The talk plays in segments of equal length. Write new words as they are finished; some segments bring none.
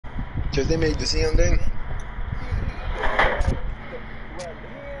Because they made the same then. Well, he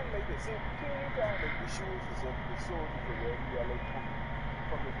ain't like the same. He ain't got like the shoes and stuff. The shoes is already like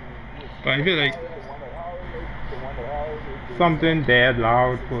from the good. But I feel like The one that Harry like the something dead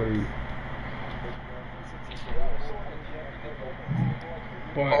loud for you.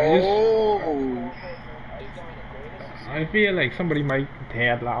 But Oh. I feel like somebody might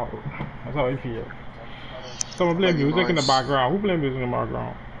dead loud. That's how I feel. Someone play music in the background. Who play music in the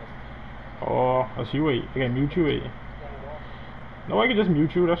background? Oh, that's you. Wait, I can mute you. Wait. No, I can just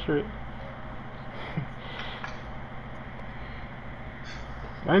mute you. That's straight.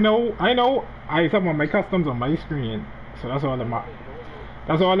 I know. I have my customs on my screen, so that's all that matters.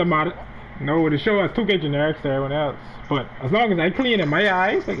 That's all that matters. No, the show has 2K generics to everyone else. But as long as I clean in my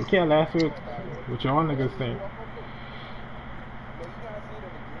eyes, I can care less with y'all niggas think.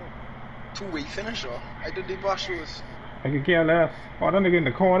 Two-way finisher. I did the boss shoes. I can care less. Oh, that nigga in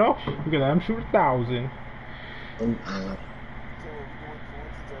the corner, you can let him shoot 1,000.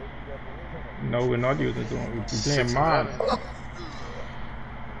 No, we're not using zone. We're playing mine.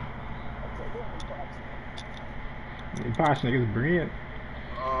 The pass nigga's brilliant.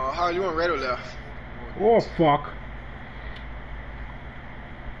 How you want right or left? Oh fuck!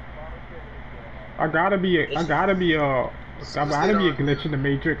 I gotta be a glitch in the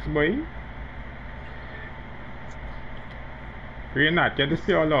Matrix, boy. You're not. Get this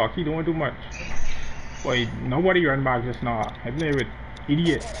pure lock. He don't do much. Boy, nobody run back just now. I play with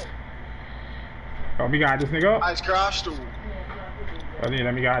idiots. Oh, we got this nigga. I crashed too. Oh,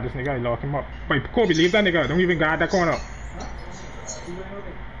 let me guard this nigga. I lock him up. Wait, Kobe, leave that nigga. Don't even guard that corner.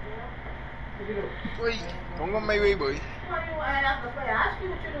 Wait, don't go my way, boy.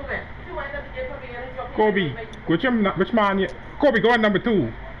 Kobe, which man? Kobe, go on number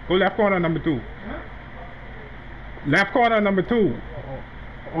 2. Go left corner, number 2. Left corner, number 2.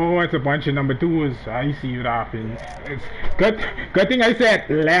 Oh, it's a bunch of number 2s. I see what happens. It's good thing I said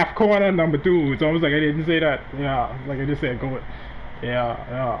left corner, number 2. It's almost like I didn't say that. Yeah, like I just said go.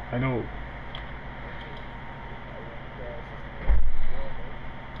 Yeah, I know.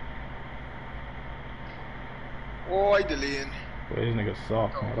 Oh, I delaying. Boy, this nigga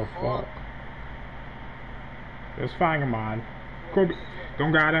suck, motherfucker. Just find him, man. Kobe,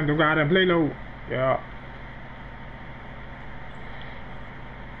 don't guard him, play low. Yeah.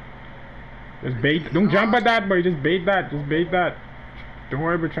 Just bait, don't jump at that, boy, just bait that. Don't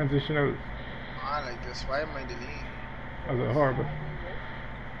worry about transition out. I like this, why am I delaying? That's a horrible.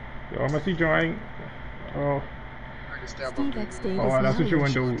 Yo, I must see drawing. Oh. Oh, that's what you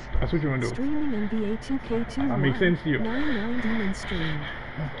want to do. That's what you want to do. Streaming NBA 2K21. That makes sense to you. 990 in stream.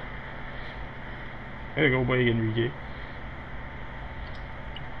 There you go, boy, Enrique.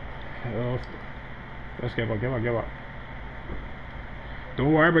 Oh, let's give up.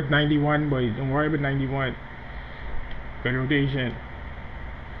 Don't worry about 91, boy. Don't worry about 91. Good rotation.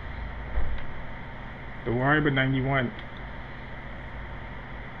 Don't worry about 91.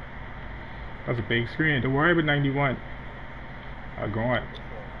 That's a big screen. Don't worry about 91. Go on.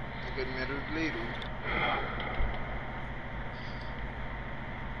 Good middle play, dude.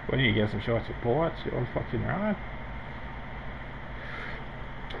 We need to get some short support. You're fucking around.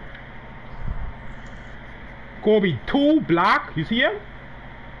 Kobe 2 block. You see him?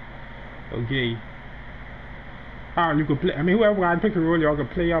 Okay. Ah, you could play. I mean, whoever got to pick a role, y'all can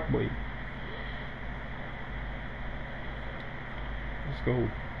play up, boy. Let's go.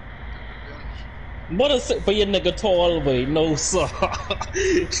 What is it for your nigga tall, boy? No, sir.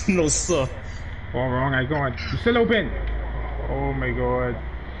 No, sir. All wrong. I going. You still open. Oh my god.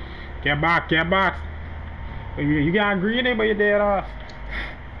 Get back. You got green in, but you're dead off.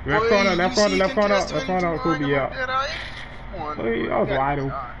 Left corner, Kobe, yeah. Boy, that was wide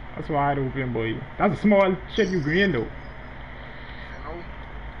open. That's wide open, boy. That's a small shit you green, though.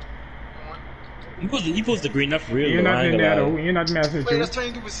 You supposed to green up real. You're not in there, though. You're not messing with you. Wait, that's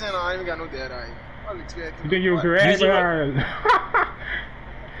 22%. I ain't got no dead eye. I'll expect it. You think you're correct?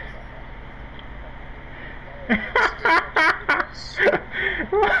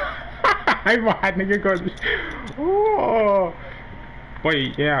 I'm mad, nigga. Cause oh,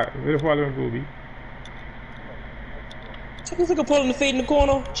 boy, yeah, we're following Kobe. Check this nigga pulling the fade in the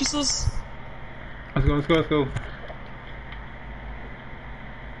corner. Jesus. Let's go.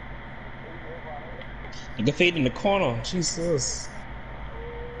 Nigga fade in the corner. Jesus.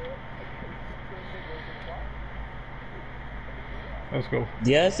 Let's go.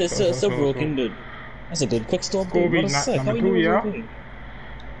 Yes, it's so broken, dude. That's a good quick stop. Kobe, number 2, yeah.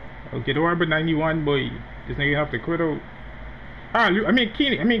 Okay, don't worry about 91, boy. This nigga have to quit out.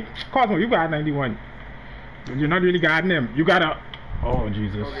 Cosmo, you got 91. You're not really guarding him. You gotta Oh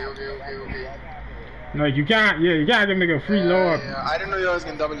Jesus. Okay. No, you can't. Yeah, you can't give nigga a free lob. Yeah, I didn't know you was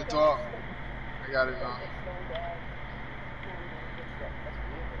gonna double the talk. I got it now.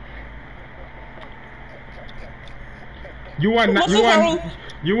 You want What's the hell?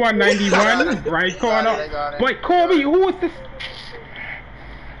 you want 91 right corner. I got it. But Kobe, who was this?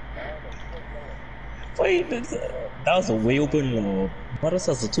 Wait, that was a way open lob. What is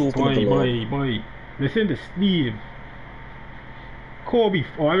that? A two open lob? Boy. Listen to Steve. Kobe,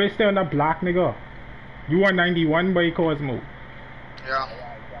 always stay on that block, nigga. You want 91 by Cosmo. Yeah.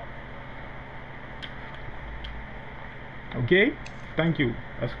 Okay? Thank you.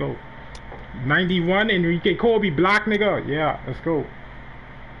 Let's go. 91 Enrique Kobe block, nigga. Yeah, let's go.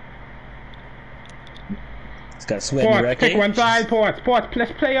 It's got sweat in Ports, the racket. pick one side, Ports,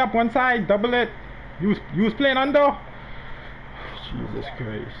 let's play up one side, double it. You was playing under? Jesus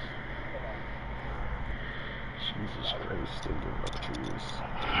Christ. Jesus Christ, still doing up trees.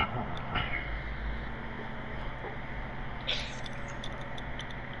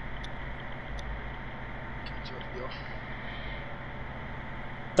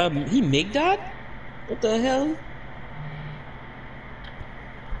 He make that? What the hell?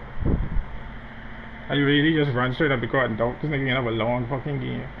 I really just run straight up the court and dunk. This nigga gonna have a long fucking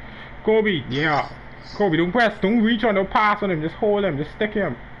game. Kobe, yeah. Kobe, don't press, don't reach on, don't pass on him, just hold him, just stick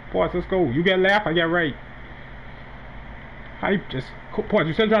him. Pause, let's go. You get left, I get right. Hype, just pause,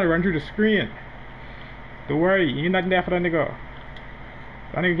 you still trying to run through the screen. Don't worry, ain't nothing there for that nigga.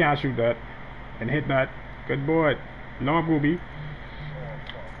 That nigga can't shoot that. And hit that. Good boy. Lob, Kobe.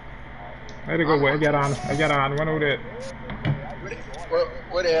 There they go, boy. I get on, run over there.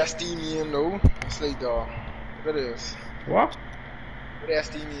 What ass steamy in though? Slate dog. What is? What? What ass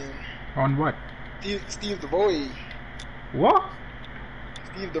steamy in? On what? Steve DeVoe. What?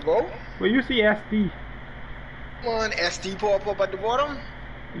 Steve DeVoe? Well, you see SD. Come on, ST pop up at the bottom.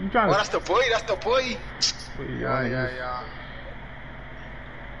 You trying Oh, to... that's the boy. Yeah.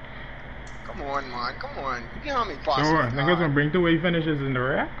 Come on, man. Come on. You know how many passes? Sure, niggas gonna bring two-way finishes in the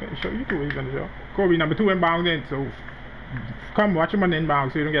rack. Show you two-way finisher. Kobe, number 2 inbound in, so come watch him on the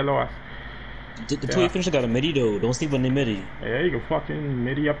inbound so you don't get lost. The two-way finisher got a midi though. Don't sleep on the midi. Yeah, you can fucking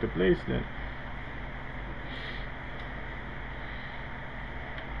midi up the place then.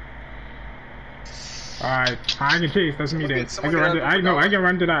 Alright, I can chase, that's me then. I can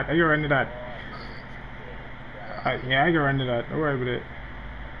run to that. Yeah, I can run to that. Don't worry about it.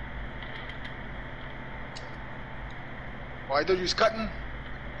 Oh, I thought you was cutting.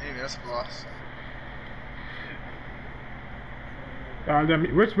 Anyway, that's a loss.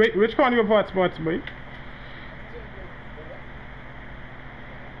 Which corner you have spots, boy?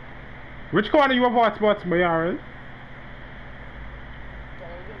 Which corner you have hot spots, boy, Aaron?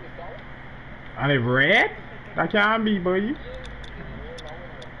 And it's red? That can't be, boy.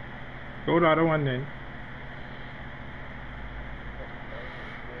 Go to the other one then.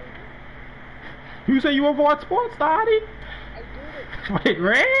 You say you have hot spots, Daddy? Wait,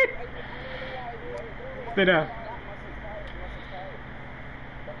 red? Stay there.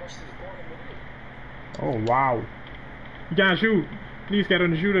 Oh, wow. You can't shoot. Please get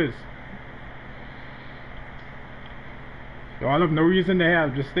on the shooters. Y'all have no reason to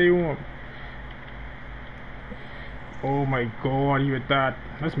help. Just stay warm. Oh my god, you with that.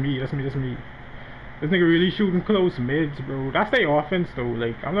 That's me. This nigga really shooting close mids, bro. That's their offense, though.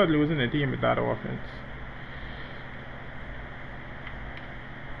 Like, I'm not losing the team with that offense.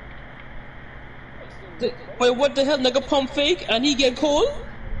 Wait, what the hell? Nigga pump fake and he get cold?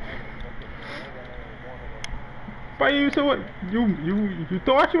 But you so what? You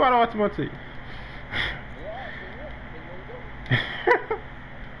thought you had all spots.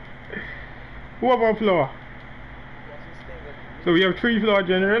 Who about floor? So we have 3 floor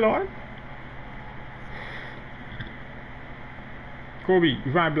general on. Kobe,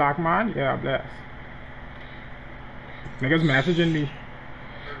 you find black man? Yeah, bless. Niggas messaging me.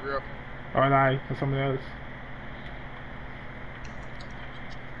 Or lie for something else.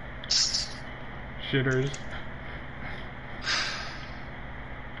 Shitters.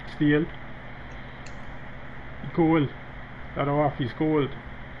 Steal. Cold. That off, he's cold.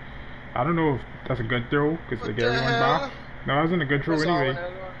 I don't know if that's a good throw, because they get everyone back. No, that wasn't a good throw anyway.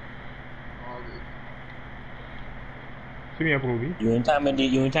 See me up, Kobe. You in time in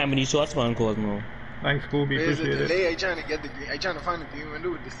these short spawn, Cosmo. Thanks, Kobe. There's a Appreciate delay. it. I trying to get the green. I trying to find the green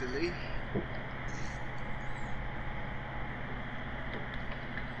window with this delay.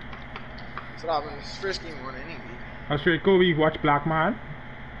 So that was his first game on anyway. That's straight, Kobe. Watch Black Man.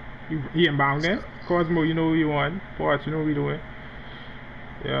 He inbound then. Cosmo, you know who you want. Forts, you know what we doing.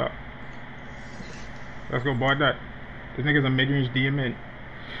 Yeah. Let's go board that. This nigga's a mid-range demon.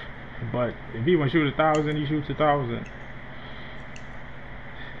 But if he wanna shoot 1,000, he shoots 1,000.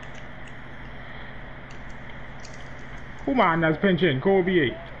 Who man that's pinching?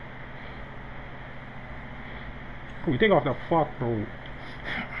 Kobe. Kobe, take off the fuck, bro.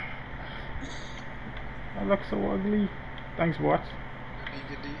 That looks so ugly. Thanks, boss.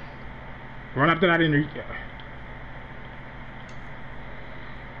 Good D. Run up to that Enrique.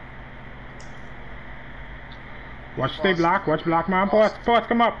 Watch, stay black. Watch black, man. Pause,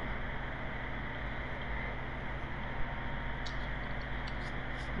 come up.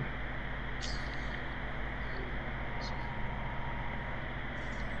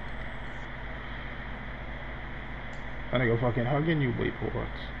 That nigga fucking hugging you, boy, pause.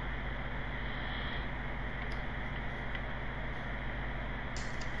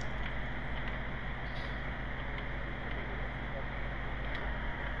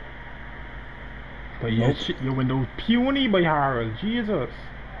 But yeah, shit, your window puny by Harold, Jesus.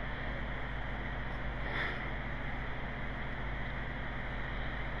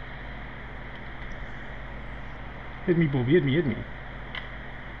 Hit me, Booby, hit me.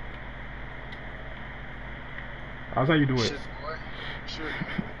 That's how you do it. Shit, boy. Sure.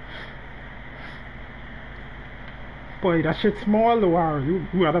 Boy, that shit small though, Harold.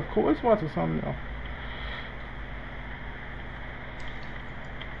 You out of course what or something though.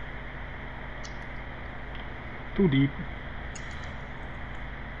 Too deep.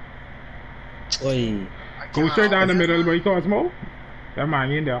 Oi. Go straight down the middle, boy, Cosmo. That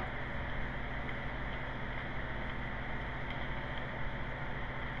man in there.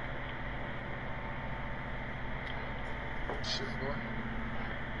 Shit, boy.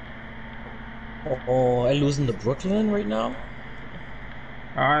 Oh, I losing to Brooklyn right now?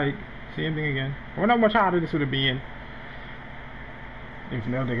 Alright, same thing again. I wonder how much harder this would have been if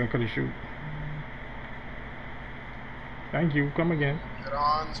no nigga could have shoot. Thank you, come again. Get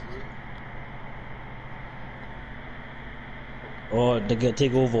on, boy. Oh, they get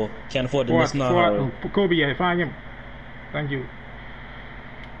take over. Can't afford to miss now. Oh, Kobe, yeah, find him. Thank you.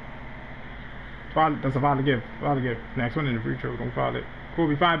 That's a foul to give. Next one in the free throw, don't foul it.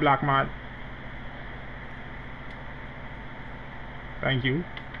 Kobe, find black man. Thank you.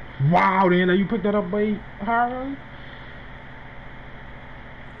 Wow, then you picked that up by Harold.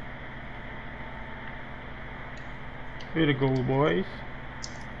 Way to go, boys.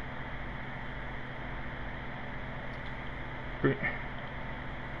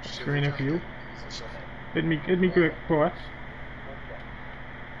 Screen a few. Hit me quick, boys.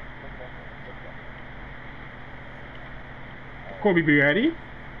 Kobe, be ready.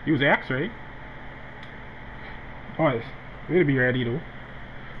 Use X, right? Boys, way to be ready though.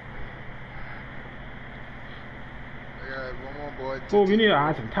 Alright, one more, boy. Kobe, you need to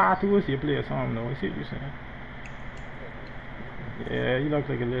add some tattoos to your play or something though. I see what you're saying. Yeah, he looks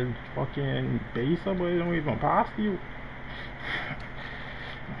like a little fucking baser, but he don't even pass to you.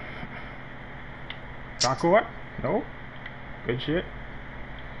 Got caught? No? Good shit.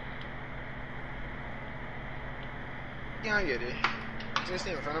 Can't get it. Just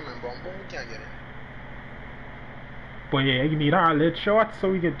in front of me, boom, can't get it. But yeah, you need our lit shots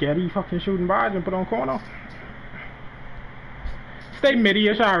so we could get he fucking shooting bars and put on corner. Stay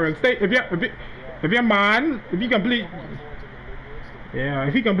midi-ish, Aaron. Stay if you're man, if you complete. Yeah,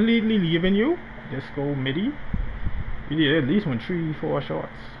 if he completely leaving you, just go midi. You need at least 3-4 shots.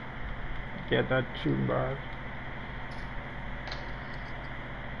 Get that shooting bar.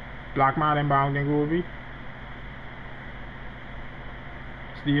 Black man inbound can go be.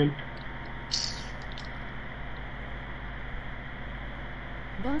 Steal.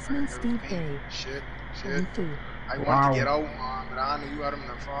 Bossman Steve A. Shit. 22. I want to get out, man, but I knew you had him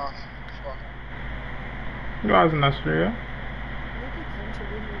that far. Fuck. You guys in Australia?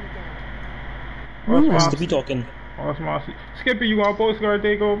 What's to be talking? Skippy, you want postcard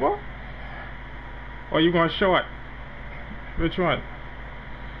takeover? Or you going short? Which one?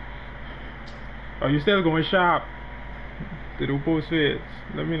 Are you still going sharp? To do post fades?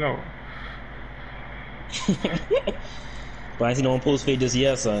 Let me know. But I ain't seen no one post fade just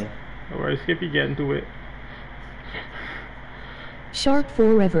yet, son. Don't worry, Skippy getting to it. Sharp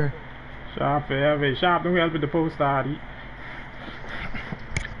forever. Sharp forever. Sharp don't help with the post party.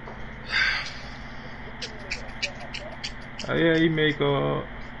 Yeah, he make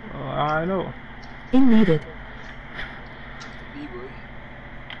I know. In needed. B-boy.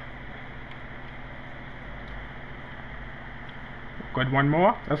 Got one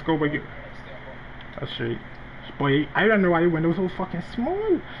more? Let's go with you. That's straight. Boy, I don't know why your window's so fucking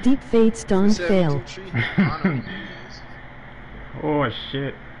small. Deep fades don't fail. 7-2-3. Oh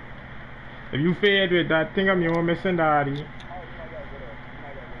shit. If you fade with that thing, I'm your missing daddy. Oh, you might gotta go there. You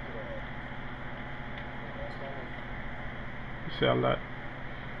might gotta go to the. That's fine. Sell that.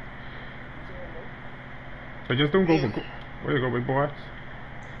 You said no? But just don't go for. Where you go, big boy?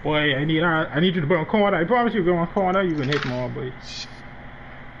 Boy, I need you to put on corner. I promise you, go on corner, you can hit more, boy.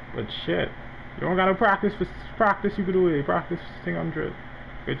 But shit, you don't gotta practice. For practice, you can do it. Practice thing 100.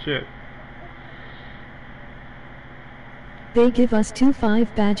 Good shit. They give us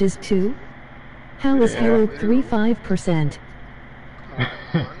 2-5 badges too? How is Yeah. Harold 3-5%? Come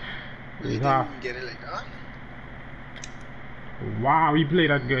on. You didn't Yeah. even get it like that. Wow, he played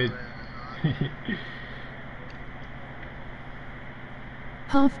that good.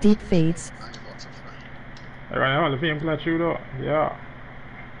 Half deep fades. I got lots of fun. Alright, Hall of Fame clutch shooter. Yeah.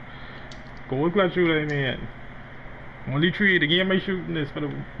 Gold clutch shooter, man. Only 3 the game I shooting is for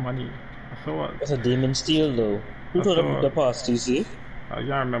the money. I saw it. That's a demon steal though. Who I told saw him it. the pass, TC? I can't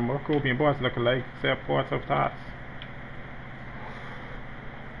remember. Kobe and Boss look alike, except parts of tots.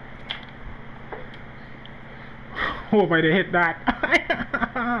 Hope I did hit that.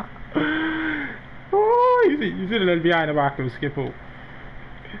 Oh, you see the little behind the back of skip out.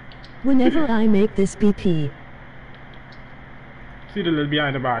 Whenever I make this BP, See the little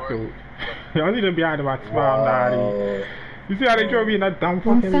behind the back though. You see the behind the back spam daddy. You see how they throw me in that dumb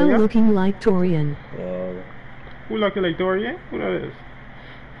one fucking foul layer? looking like Torian. Wow. Who looking like Dorian? Who that is?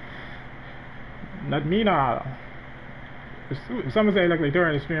 Not me nah. If someone say look like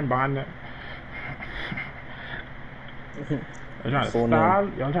Dorian, it's stream band it. You're trying to Phone style.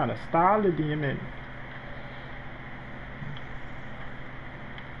 You're trying to style the demon.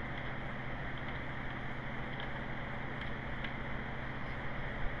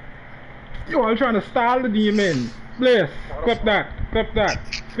 Yo, I'm trying to style the demon. Bliss, clip that, clip that.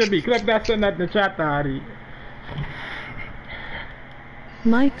 Skippy, clip that, send that in the chat, daddy.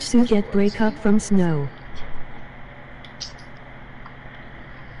 Mike Sue get break up from Snow.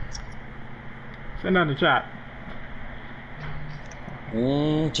 Send that in the chat.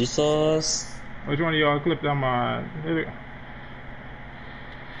 Jesus. Which one of y'all clip them on?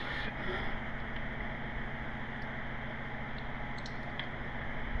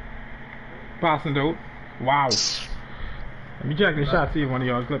 Passing out. Wow. Let me check the shot, see if one of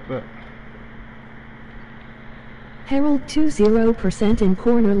y'all clipped it. Harold 20% in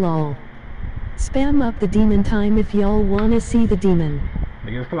corner lol. Spam up the demon time if y'all wanna see the demon.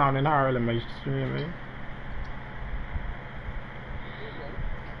 Niggas clowning hard in my stream, man.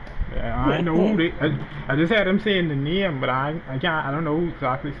 Yeah, I know who they. I just had them saying the name, but I can't. I don't know who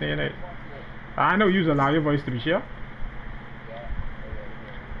exactly saying it. I know you allow your voice to be sure.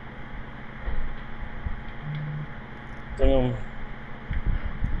 Damn.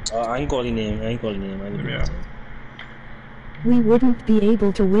 I ain't calling name. I ain't calling name. I ain't Yeah. We wouldn't be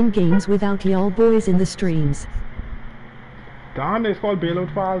able to win games without y'all boys in the streams. Damn, it's called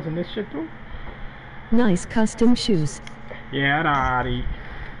bailout files and this shit too. Nice custom shoes. Yeah, daddy.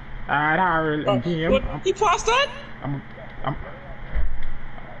 Alright, Harold and Jim. What? He passed that? I'm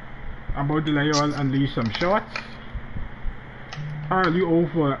about to let y'all unleash some shots. Harold, you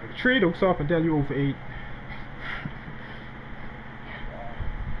over 3 looks off until you over 8.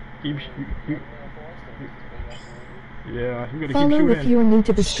 Keep yeah, you gotta keep Follow if shooting. you're new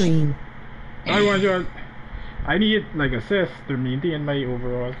to the stream. I want y'all. I need like assist to maintain my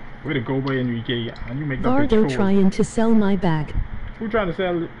overall. Way to go, boy, Enrique. And you make that bitch Vardo cold. trying to sell my bag. Who trying to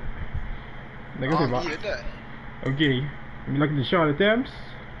sell? Nigga say Oh, what? he hit that. Okay. Let me look at the shot attempts.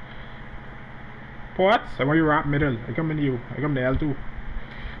 Ports, I want you wrap middle. I come in you. I come to L2.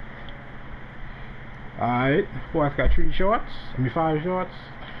 Alright. Ports got 3 shots. Give me 5 shots.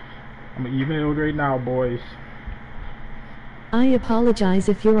 I'm gonna even it out right now, boys. I apologize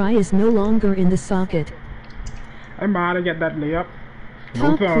if your eye is no longer in the socket. I'm mad to get that layup. No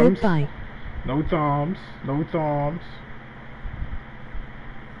Top clip thumbs. by. No thumbs. No thumbs.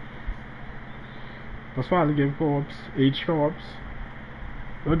 Let's finally give corpse. H corpse.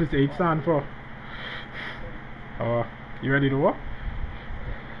 What does H stand for? You ready to walk?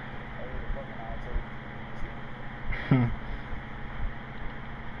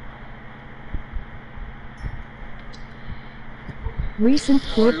 Recent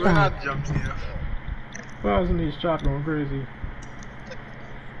Oh, clip you were by. not jumped here. Well, isn't these chat going crazy?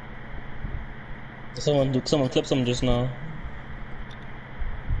 Someone clip some just now.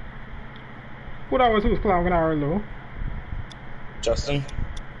 Who that was who's clowning our low? Justin.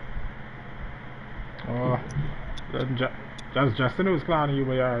 Oh, that's Justin who's clowning you,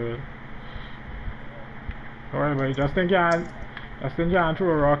 but yeah. Alright, but Justin can't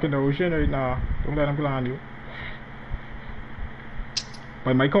throw a rock in the ocean right now. Don't let him clown you.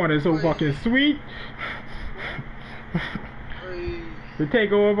 But my corner is so fucking sweet. Hey. The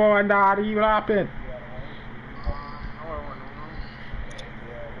takeover and Daddy, what happened?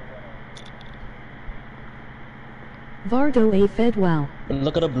 Vardo A fed wow.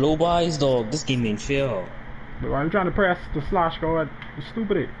 Look at the blue boys, dog. This game ain't fair. But why are you trying to press the slash guard? You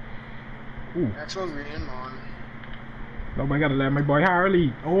stupid it. Ooh. Actual green, man. Nobody gotta let my boy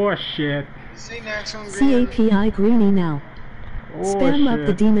Harley. Oh shit. This ain't actual green. CAPI Greeny now. Oh Spam up the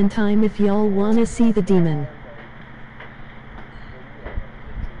shit. demon time if y'all wanna see the demon.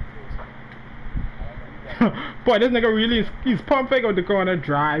 Boy, this nigga really is, he's pumping out the corner,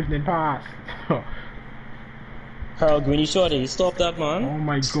 drive, then pass. Harold Greeny Shorty, stop that, Oh man.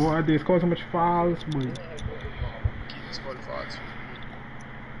 my god, they scored so much fouls, boy. He's got fouls.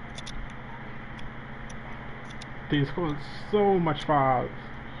 They scored so much fouls.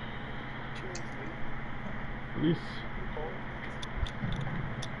 Please.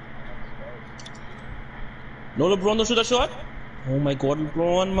 No LeBron don't shoot that shot? Oh my god,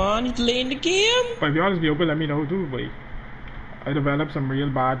 LeBron, man, he's playing the game. But if you always be open, let me know too, boy. I developed some real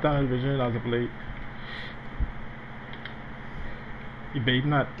bad tunnel vision as a play. You baiting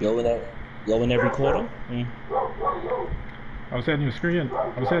that. Yo in every quarter. Mm. I was setting you a screen.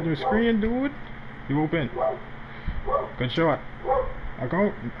 I was setting you a screen, dude. You open. Good shot. I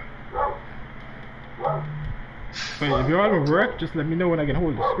go. But if you all will work, just let me know when I can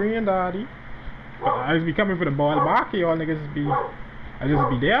hold the screen, daddy. But I just be coming for the ball back, y'all niggas be. I just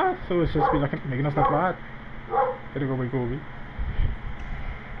be there, so it's just be like making us look bad. Where'd it go by Kobe?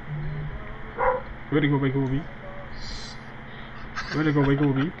 Where'd it go by Kobe? Where'd it go by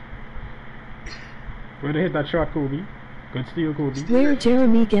Kobe? Where'd it hit that shot, Kobe? Good steal, Kobe. Where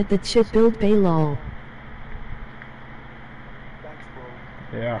Jeremy get the chip build bay lol. Thanks,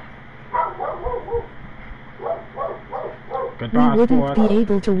 bro. Yeah. Good We pass, wouldn't Sports. be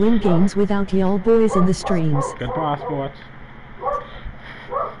able to win games without y'all boys in the streams. Good pass, Sports.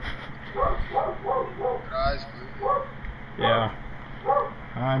 Guys, Yeah.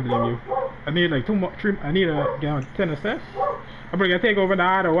 I don't blame you. I need like 2 more, 3, I need to get on 10 assists. I'm gonna take over the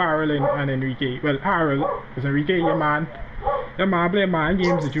other Harold and Enrique. Well, Harold, because Enrique, your man. Your man play mind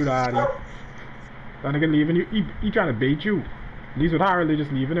games with you, daddy. That nigga leaving you, he trying to bait you. At least with Harold, they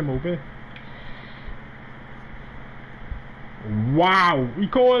just leaving him open. Wow, he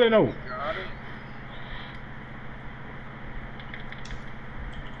calling out. got it.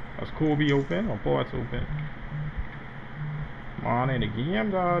 That's Kobe open or Ports open? Man, in the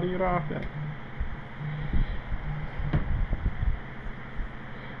game, daddy, you're off that.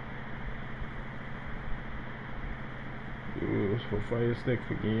 It's for fire stick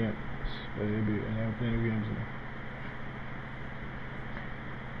for games. Baby, and I'm playing games now.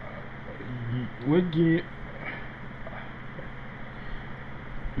 What game?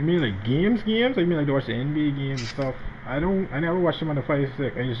 You mean like games? Or you mean like to watch the NBA games and stuff? I never watch them on the fire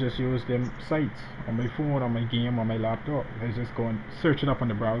stick. I just use them sites on my phone, on my game, on my laptop. I just go and search it up on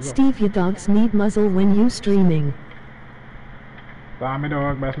the browser. Steve, your dogs need muzzle when you streaming. Damn my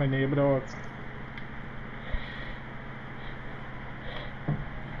dog, that's my neighbor dog.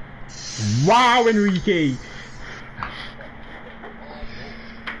 Wow, Enrique!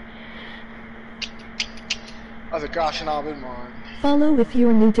 That's a crashing of it, man. Follow if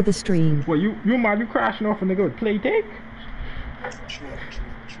you're new to the stream. Well, you mad? You crashing off a nigga with play take? True.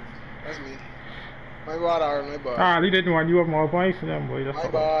 That's me. My bad, Aaron, my bad. Ah, they didn't want you up more points than them, boy. That's My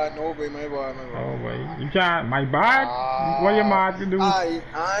all. bad, no, boy, my bad. Oh, boy. You can't. My bad? What you mad to do? I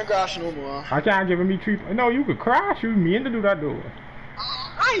ain't crashing no more. I can't give me 3. No, you could crash. You mean to do that, though.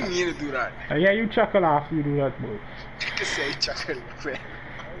 I ain't mean to do that. Yeah, you chuckle after you do that, boy. Just say chuckle, man.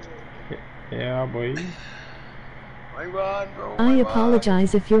 Yeah, boy. My bad, bro. I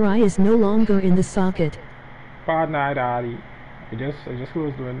apologize if your eye is no longer in the socket. Bad night, Addy. I just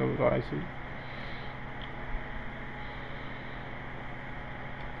closed the window, what I see.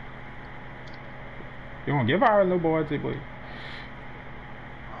 You won't give her no boy, boy. I went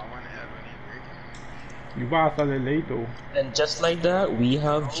ahead when he breaking. You passed a little late, though. And just like that, we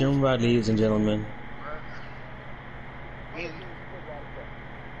have Jim Rat, ladies and gentlemen. You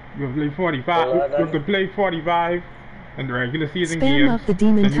can play 45. You could play 45 in the regular season Spam games. up the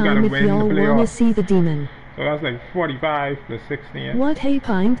demon then you gotta time if win the y'all wanna playoffs. see the demon. So that's like 45 plus 16. What hey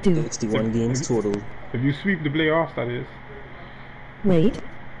Pine do? 61 games total. If you sweep the playoffs, that is. Wait,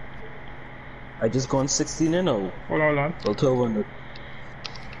 I just gone 16-0. Hold on. Well, 12-1.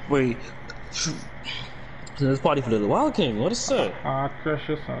 Wait. So this party for the Wild King. What is that? Ah, crush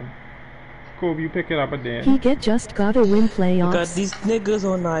your son. Kobe, you pick it up again. he just gotta win God, playoffs. these niggas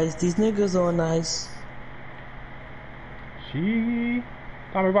are nice. These niggas are nice. She.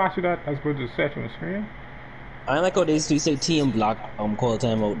 Tommy, if I ask you that, I supposed to set you on the screen. I ain't like how they used to say team block call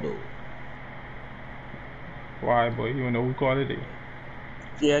timeout though. Why, boy? You don't know who called it?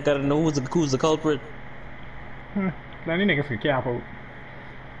 Yeah, I gotta know who's the culprit. Plenty niggas can cap out.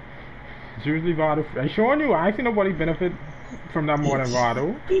 It's usually Vado. I showing you, I ain't seen nobody benefit from that more than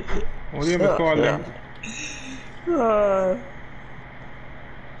Vado. Only him is called them.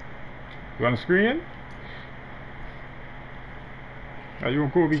 You on the screen? You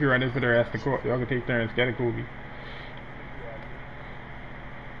and Kobe can run this for the rest of the court. Y'all can take turns. Get it, Kobe.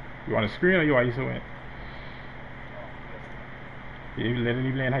 You on the screen or you ISO in? You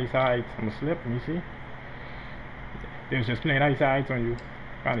literally playing high sides on the slip. Let me see. They was just playing high sides on you.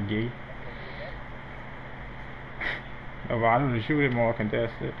 Kind of gay. Vado to shoot it more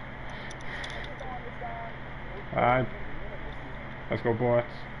contested. Alright. Let's go, boys.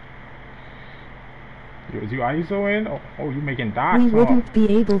 Is you ISO in? Oh, you making dots. We wouldn't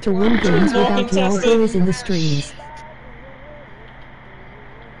be able to win games without y'all boys in the streams.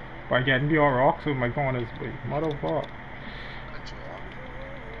 By getting the all rocks with my phone is big. Motherfucker.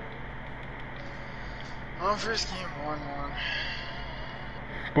 On first game, 1-1.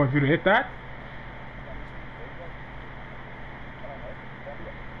 But if you'd hit that,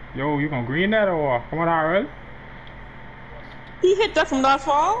 yo, you gonna green that or come on, RL? He hit that from that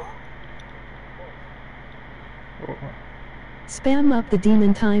far? Oh. Spam up the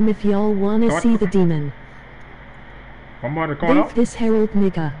demon time if y'all wanna What? see the demon. One more to corner. Leave this Herald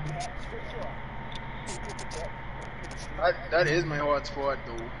nigga. That is my hot spot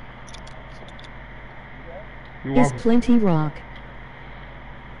though. You Is want plenty rock.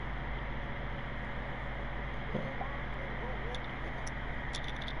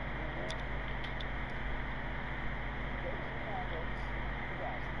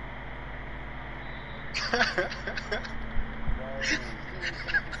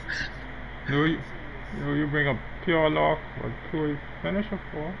 you bring a pure lock or two-way finisher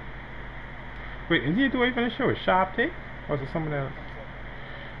for? Wait, is he a two-way finisher with sharp take? Or is it someone else?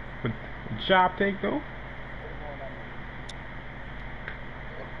 With sharp take though?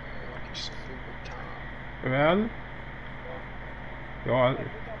 Well, y'all,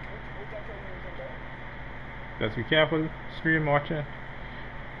 just be careful, stream watching.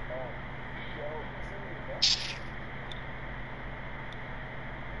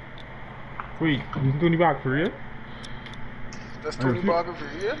 Wait, is Tony back for real? That's Tony Barker for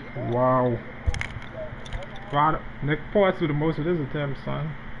real? Wow. Wow, Nick Potts with the most of his attempts,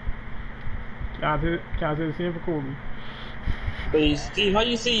 son. Can't say the same for Kobe. Hey, Steve, how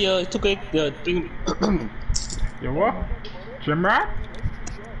you see took the thing? Yo, what? Gym rat?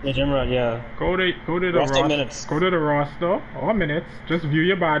 Yeah, Jim Rod, yeah. Go to the Roster minutes. Go to the roster or minutes. Just view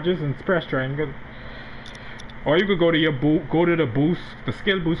your badges and press triangle. Or you could go to your go to the boost, the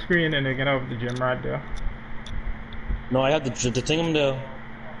skill boost screen, and then get out of the gym right there. No, I have the thing there.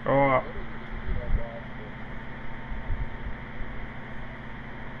 Or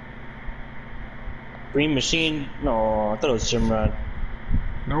Green machine. No, I thought it was Jim Rod.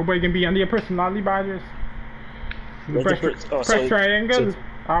 nobody can be under your personality badges. You Where's press, the per- oh, press so- triangles so-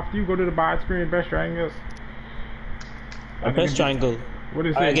 after you go to the badge screen. Press triangles. I press triangle. What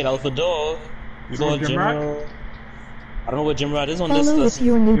is I it? get Alpha Dog. You Go know Jim Jim Rod? Rod. I don't know what Jim Rod is on this Follow list. if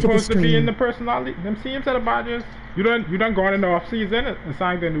you're new You're to the supposed to be in the stream. personality. Them teams at the badges. You done gone in the off season and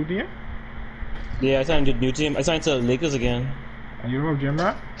signed a new team. Yeah, I signed to the new team. I signed to the Lakers again. And you know Jim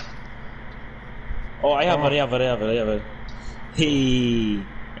Rat? Oh, I have it. Hey.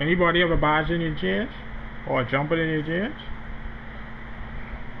 Anybody have a badge in your change? Or a jumper in your change?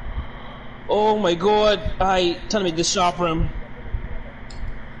 Oh my god. I trying to make this shot for him.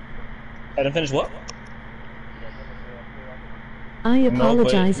 I didn't finish what? I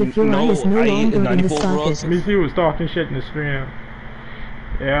apologize if your eye is no I- longer in the 94 socket. Ross. Let me see who's talking shit in the stream.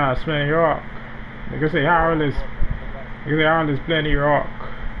 Yeah, it's plenty rock. Nigga say Harold is plenty rock.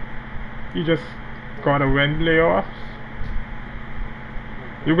 You just gotta win playoffs.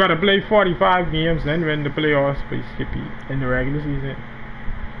 You gotta play 45 games then win the playoffs, but Skippy in the regular season.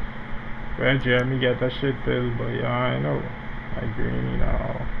 Well, Jeremy get that shit filled, but yeah, I know. I agree, you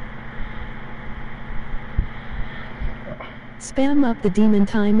know. Spam up the demon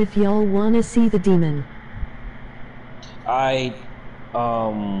time if y'all wanna see the demon. I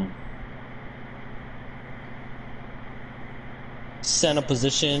center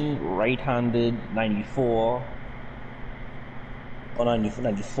position, right-handed, 94 or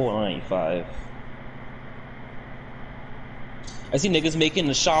 94 or 95. I see niggas making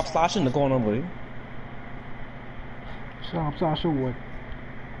the sharp slash in the corner, boy. Sharp Sasha what?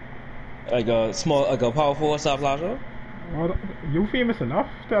 Like a power forward sharp slasher. Well, you famous enough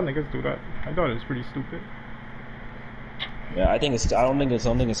to tell niggas do that. I thought it was pretty stupid. Yeah, I think it's. I don't think it's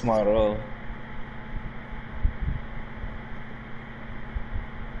smart at all.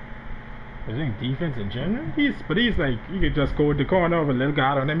 I think defense in general, but he's like, you could just go to the corner of a little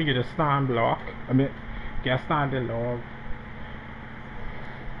guard and then you could just stand block. I mean, get stand the log.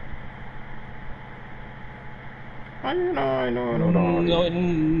 I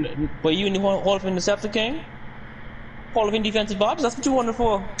know. But you in the Hall of Fame Deceptor King? Hall of Fame defensive bobs? That's what you wanted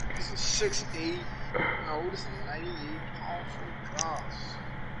for. This is 6'8". No, this is 98 powerful class.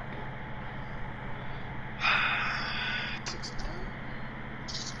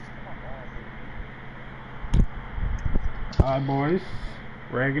 6'10". Alright, boys.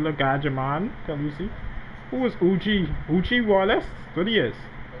 Regular Gajaman. Tell you see. Who is Uchi? Uchi Wallace? What he is?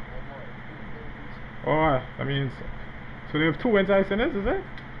 Oh, I mean, so they have 2 inside centers, is it?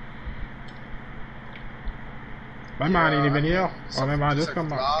 My man ain't even here. Oh, my man just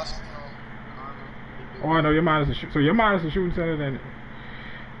come out. Oh, no, your man is the shoot. So your man is the shooting center then?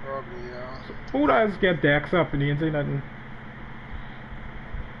 Probably, yeah. So who does get decks up and he ain't say nothing?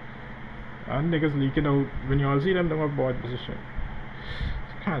 And niggas leaking out when you all see them, they're board position.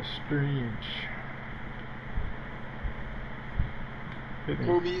 It's kind of strange.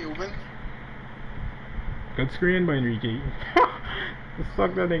 Kobe, open. Good screen by Enrique. Just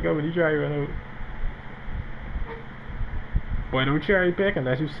suck that nigga when he try to run out. Boy, don't cherry pick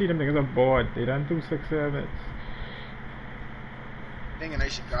unless you see them niggas are bored. They done do 6 7s. Thinking I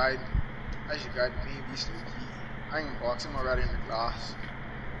should guide maybe Snooki. I can box him already in the glass.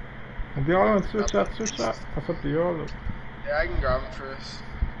 If they all want to switch that. That's up to y'all. Yeah, I can grab him first.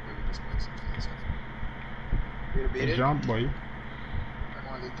 Beat it. Jump, boy. I don't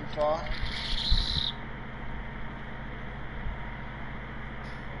want to get too far.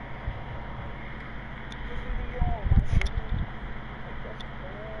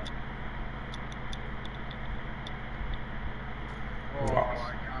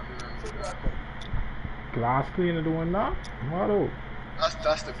 Glass cleaner doing that? What?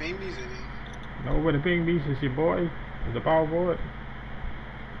 That's the ping bees, isn't it? No, but the ping beast is your boy. Is the power board.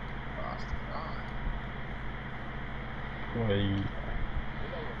 Boy.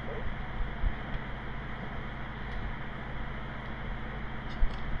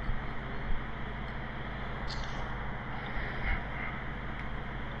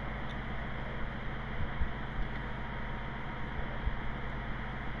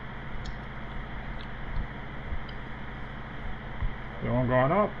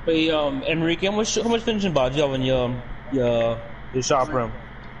 Going up. Hey, Enrique, how much finishing bar do you have on your sharp rim?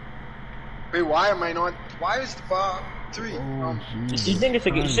 Wait, why am I not? Why is the bar 3? Oh, Do you think it's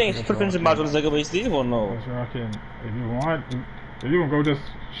a change for finishing bar was like a Steve or no? If you want, if you want to go just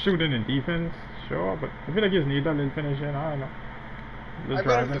shooting in defense, sure. But I feel like you just need that little finishing. I don't know. I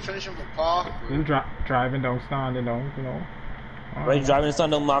bet him to finish him for par. Just driving down, standing down, you know. Right, driving the sun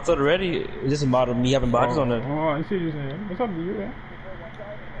don't matter already. It's just a matter of me having bodies on it. Oh, I see what you're saying. What's up to you, man?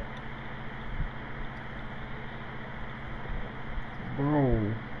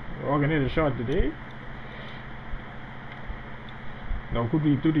 Bro, we're all gonna hit a shot today. No, too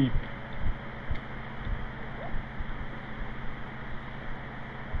deep, too deep.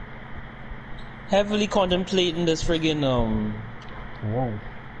 Heavily contemplating this friggin' Whoa.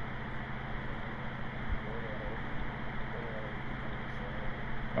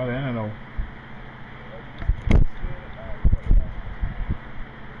 Oh, I don't know.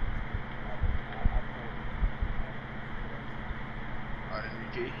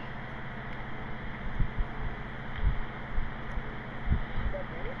 Enrique.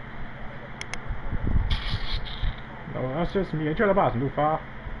 No, that's just me. I try to pass too far.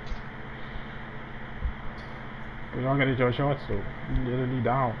 We don't get it your shot, so literally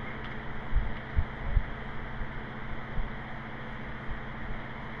down.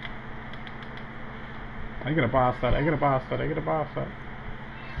 I gotta pass that.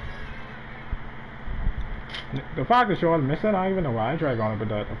 The fact that you're all missing, I don't even know why I drag on it, but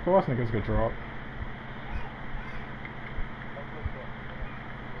that, of course niggas get dropped.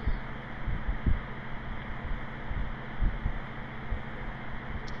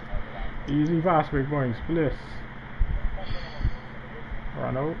 Easy fast break going splits.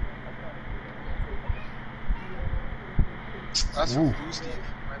 Run out. That's for you, Steve.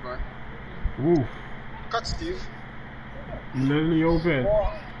 My bad. Oof. Cut, Steve. Literally open.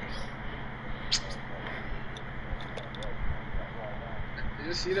 You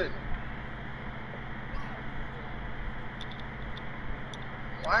just see that?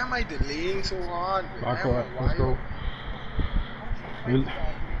 Why am I delaying so hard? Back up. Let's go.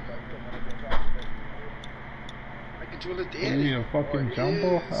 I can control it You daily. need a fucking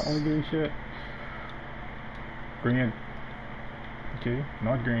jumbo? That ugly shit. Green. Okay,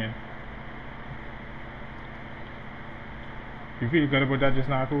 not green. You feel good about that just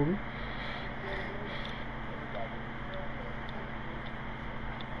now, Kobe?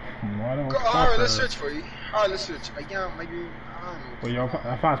 Alright, let's switch for you. Alright, let's switch. I can't, maybe, I don't know. But yo,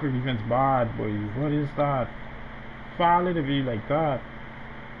 that fast break defense bad, boy. What is that? Foul it to be like that.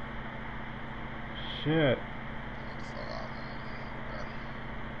 Shit.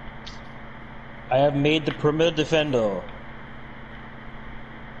 I have made the perimeter defender.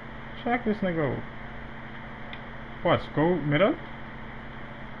 Check this nigga. What? Go middle?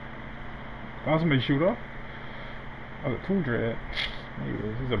 That's my shooter. Oh, two dread. Maybe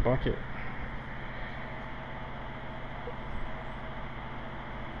this is a bucket.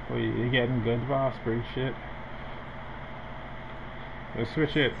 Boy, you're getting good fast break shit. Let's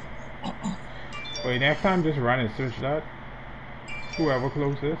switch it. Wait, next time just run and switch that. Whoever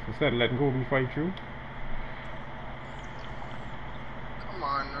closest, instead of letting Kobe fight you. Come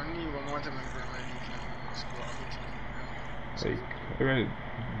on, I don't even want to make that many Like,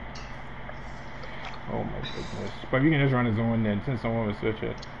 oh my goodness. But we can just run a zone then, since someone will switch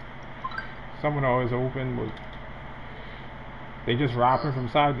it. Someone always open, but they just wrapping from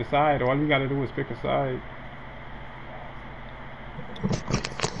side to side. All you gotta do is pick a side.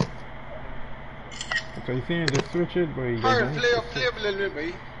 So you saying just switch it, but you Alright, play up a little bit,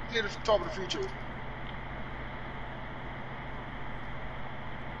 mate. Play the top of the future.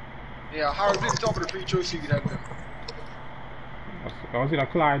 Yeah, Harry, play the top of the future so you can help them. I see the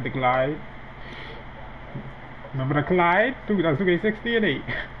Clyde, the Glide. Remember the Clyde? That's 2K16, eh?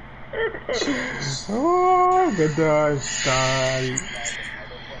 Oh, good die.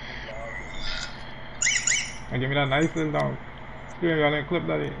 And give me that nice little down. Give me that clip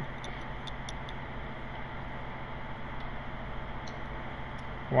that in.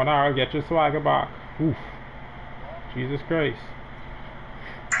 One hour, get your swagger back. Oof. Jesus Christ.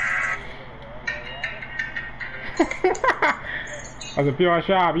 As a pure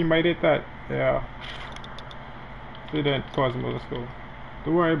shot, he might hit that. Yeah. See that Cosmo, let's go.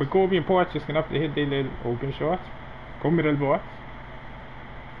 Don't worry, but Kobe and Porch just gonna have to hit their little open shot. Go middle, boy.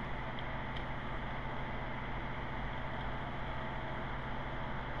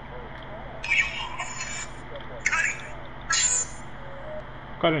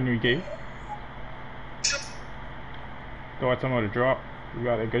 Got a new game. Thought someone would drop. We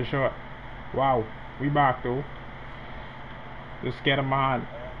got a good shot. Wow, we back though. Let's get him on.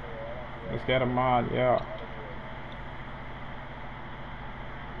 Let's get him on, yeah.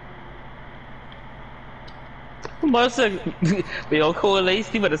 But we all correlate,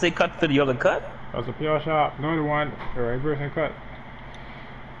 but they say cut for the other cut. That's a pure shot. Another one. The right person cut.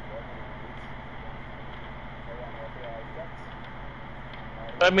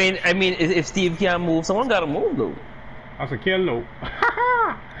 I mean, if Steve can't move, someone gotta move though. That's a kill though.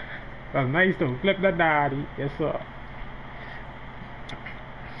 That's nice though. Flip that daddy. Yes sir.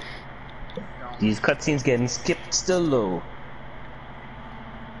 These cutscenes getting skipped still though.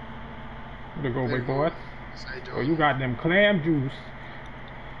 There go, big boy. Oh, you got them clam juice.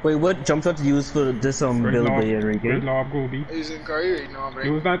 Wait, what jump shot to use for this build by Enrique? Great law, Gobi. Using Curry right now, bro.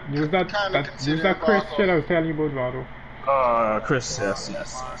 Use that Chris shit I was telling you about, Vado. Chris, yes.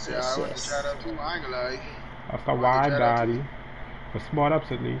 Yeah, I want to try that too, I ain't gonna lie. That's the wide daddy. For smart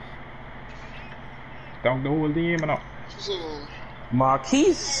ups at least. Don't go with the aim and up. So,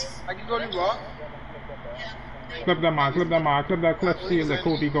 Marquise? I can go to what? Clip that man, clip that clutch seal that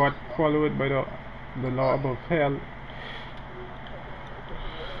Kobe got followed by the law of hell.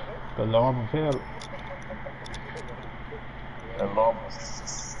 The law of hell.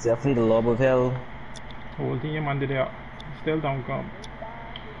 Definitely the law of hell. Whole team under there. Still don't come.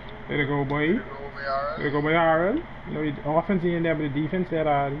 There you go, boy. There you go, boy, Aaron. You know, the offense in there, but the defense there,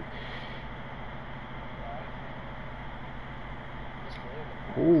 already.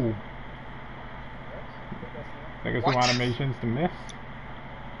 Ooh. I got some animations to miss.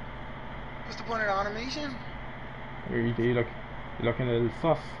 What's the point of the animation? You're looking a little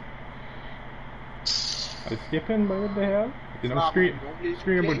sus. I'm skipping, but what the hell? You know,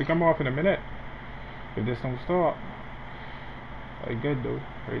 screen about to come off in a minute. If this don't stop. Very good though,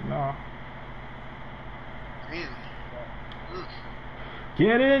 right now. Man.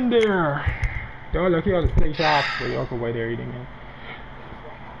 Get in there! Yo, look here, let's play shots, so y'all can wait there eating it.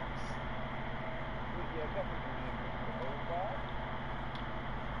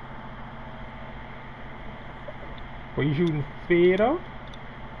 What you shooting fade up?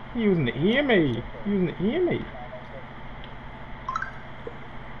 You using the EMA. Using the EMA.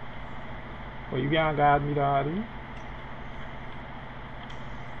 Well, you can't guide me, daddy.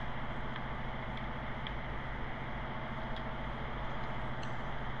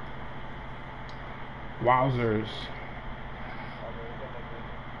 Wowzers.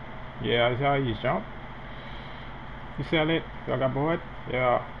 Yeah, that's how you jump. You sell it? Y'all got bored?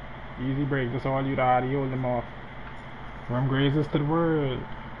 Yeah. Easy break. That's all you got. You hold them off. Rum grazes to the world.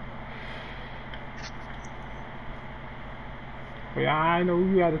 But yeah, I know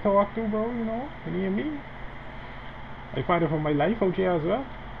who you had to talk to, bro. You know, me and me. I fighting for my life out here as well.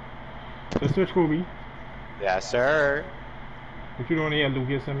 So switch Kobe. Yes, sir. What you doing here,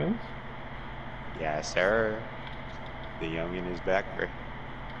 Lucas Simmons? Yes, sir. The youngin is back, bro.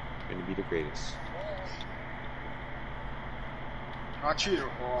 Gonna be the greatest. I cheated.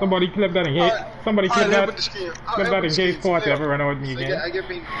 Somebody clip that in case. Somebody clip that. Clip that in case Sports ever run out with me again. I get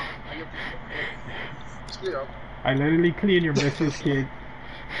beat. I get beat. Split up. I literally clean your missus, kid.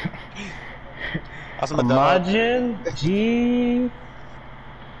 Imagine, G.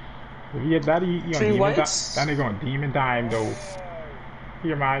 If you get that, you on Three demon whites? that nigga on demon time though. He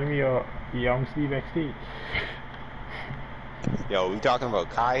remind me of young Steve XT. Yo, we talking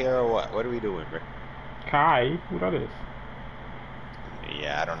about Kai here or what? What are we doing, bro? Kai, who that is?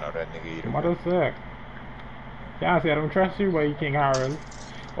 Yeah, I don't know that nigga either. Mother sick. Yeah, I say I don't trust you, but you King Harold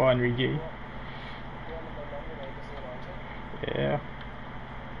or Enrique. Yeah.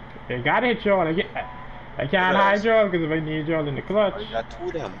 I gotta hit y'all. I can't hide y'all because if I need y'all in the clutch, Oh, you got two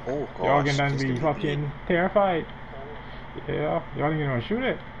of them. Oh, gosh. y'all can then this be nigga fucking terrified. Yeah, y'all ain't gonna shoot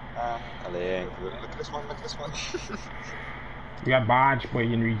it. Look at this one, look at this one. We got Bodge, boy,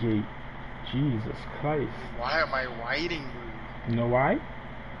 Enrique. Jesus Christ. Why am I whiting? You know why? You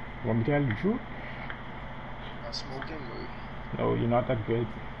want me to tell you the truth? I'm smoking. No, you're not that good.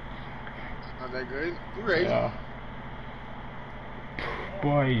 Not that good. You ready? Yeah.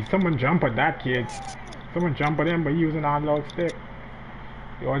 Boy, someone jump at that kid. Someone jump at him by using analog stick.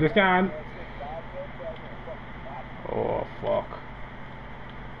 Yo, this can. Oh, fuck.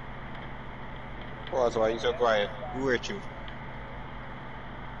 Pause, why you so quiet? Who hurt you?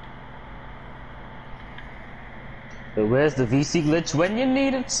 So where's the VC glitch when you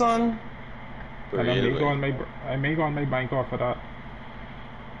need it, son? And I may go on my bank off for that.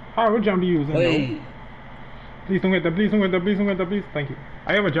 Alright, what jump are you using Hey. though? Please don't get that, please don't get that, please don't get that, please. Thank you.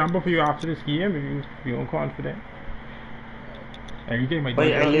 I have a jumper for you after this game if you feel confident. And you get my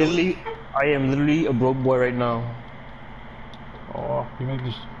Wait, I am literally a broke boy right now. Oh, you make the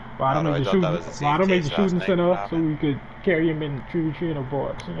I bottom know, make I the thought shooting, that was the same bottom make the case last shooting night, center what so we could carry him in 3v3 in a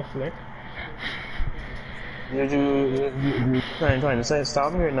board. So that's slick. You trying to say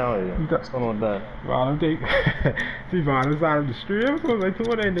stop here now? What's going on with that? Bottom take see bottom side of the stream because I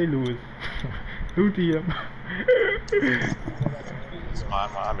told them they lose. 2 TM. It's my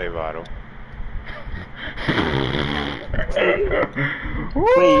bottle.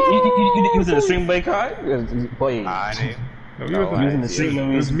 Wait, you was in the stream by Kai? Boy, I ain't. No, he was in the stream.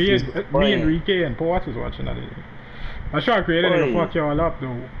 it was me and Enrique and Ports was watching that. I shot created to fuck y'all up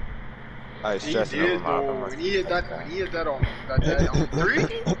though. I was He stressing did over though. my When he hit that on 3,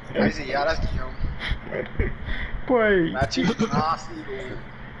 I said, yeah, that's him. Boy. That's you nasty though.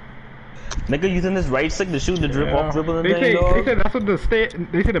 nigga using this right stick to shoot the drip off dribbling They thing, say dog. that's what the stage.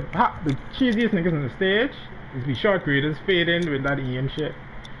 They say the cheesiest niggas on the stage is be short creators fade in with that EM shit.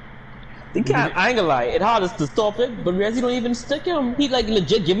 He can't, I ain't gonna lie, it hard is to stop it, but Rezi don't even stick him. He like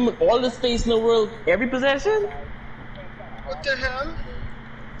legit give him all the space in the world, every possession. What the hell?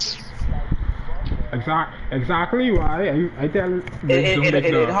 Exactly why I tell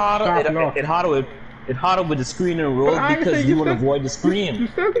It harder with the screen and roll But I because say you want to still- avoid the screen. You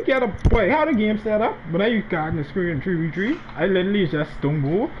still can get a boy. How the game set up? When I use guard in the screen in 3v3, I literally just don't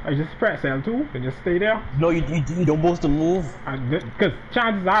move. I just press L2 and just stay there. No, you don't supposed to move. Because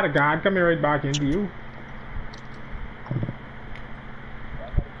chances are the guard coming right back into you.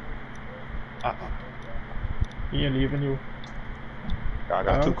 He ain't leaving you. I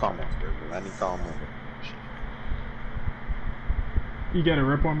got 2 comments, bro. Let me call him. You get a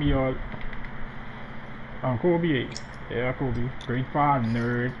rip on me or Kobe 8. Yeah, Kobe. Grade 5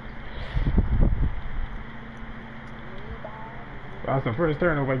 nerd. That's the first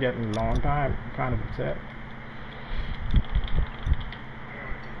turnover I get in a long time. Kind of upset.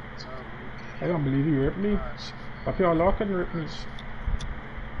 I don't believe you ripped me. But your law couldn't rip me.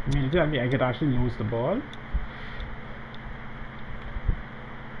 You mean to tell me I could actually lose the ball?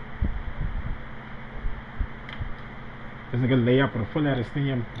 This nigga lay up with a full head of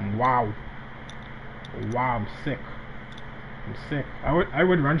steam. Wow. Wow, I'm sick. I'm sick. I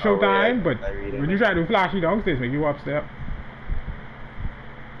would run showtime, but when you try to do flashy downstairs, make you upstep.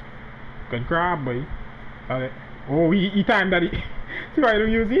 Good grab, boy. Oh, he timed that. See why I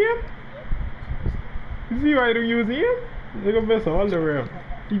don't use him? You see why I don't use him? Nigga miss all the rim.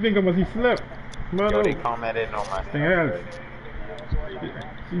 He think I must he slip. But Yo, they commented on my thing else. But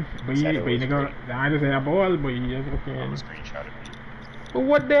Said you, it but you was nigga, great. I just say a ball, but you just I'm fucking. a screenshot of it. But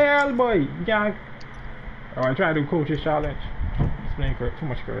what the hell, boy? You can't. Oh, I try to do coach's challenge. It's playing too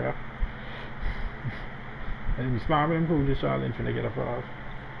much career. And you smart with them coach's challenge when they get a fraud.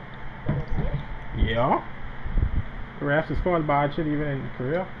 Yeah. The refs is called bad shit even in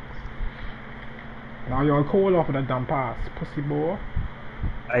Korea. Now you're cold off of that dumb pass, pussy boy.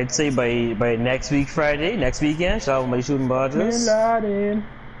 I'd say by next week Friday, next weekend, shall my shooting Bin badges. Laden.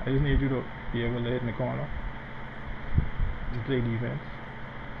 I just need you to be able to hit in the corner. Just play defense.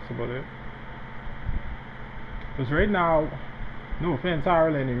 That's about it. Because right now, no offense,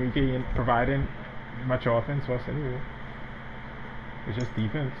 Ireland and Enrique ain't providing much offense for us anyway. It's just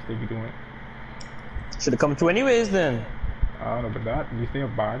defense they be doing. Should have come through anyways then. I don't know about that. At least they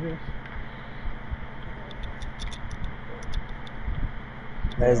have badges.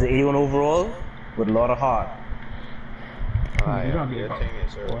 As the 81 overall, with a lot of heart. Ah, You yeah, don't the be thing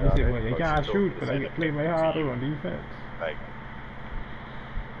is, well, I say, well, you can't shoot, but I can play my harder on defense. Like,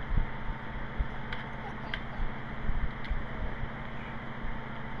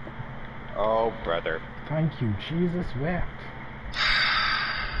 oh, brother. Thank you, Jesus wept.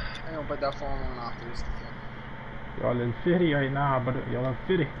 I don't put that phone on after this thing. Y'all little 50 right now, but y'all are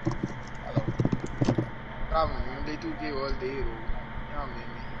 50. Problem, man, they do get all day though. You know what I mean?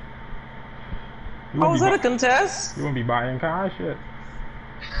 You How won't was be that a bu- contest? You won't be buying car shit.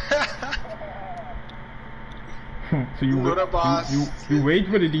 So you, You know the boss. you wait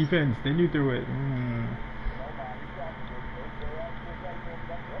for the defense, then you do it.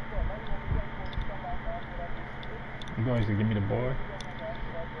 You guys to give me the ball.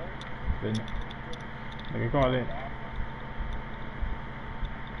 Then they can call it.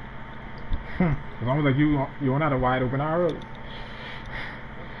 As long as like you're not a wide open arrow.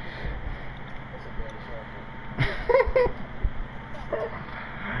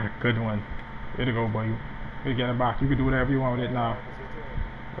 Good one. Way to go, boy. You get it back. You can do whatever you want with it now.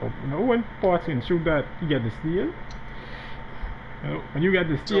 No one force can shoot that. You get the steal. When you get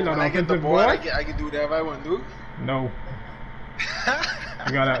the So steal on when I get the offensive ball, board, I can do whatever I want to do. no.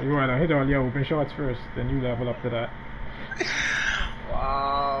 You gotta hit all your open shots first, then you level up to that.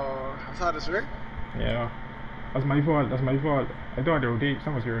 Wow. That's how this works? Yeah. That's my fault. That's my fault. I thought they rotate.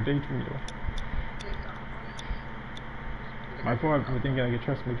 Someone's rotate for me though. My fault for thinking I could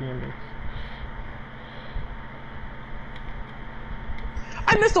trust my teammates.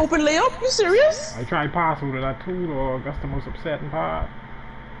 I missed open layup. You serious? I tried pass over that too, dog. That's the most upsetting part.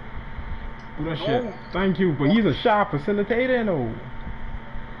 Do that shit. No. Thank you, but he's a sharp facilitator, no.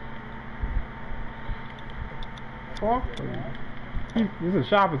 Fuck. He's a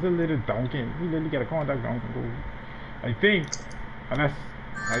sharp facilitator dunking. He literally get a contact dunk and goal. I think. Unless.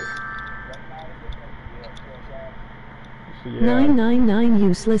 So, yeah. 999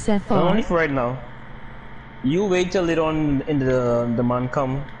 useless Only FR. for right now. You wait till later on in the man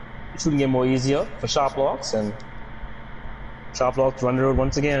come. Shooting get more easier for sharp blocks and sharp blocks run the road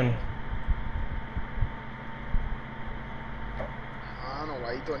once again. I don't know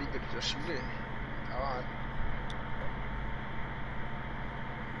why he thought he could just shoot it. Come on.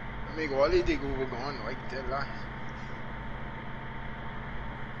 I make all they take over gone, like that lie.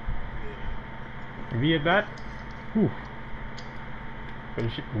 If he hit that, whew.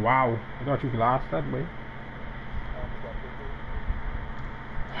 But shit, wow, I thought you could last that way.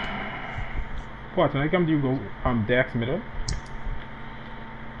 What, when I come to you go Dex middle?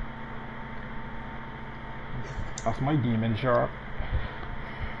 That's my demon sharp.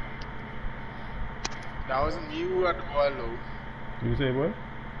 That wasn't you at the ball though. You say what?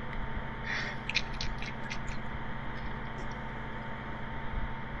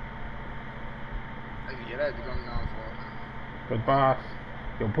 I can get that to come down for. But boss,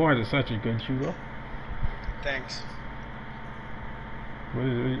 your point is such a good shooter. Thanks. What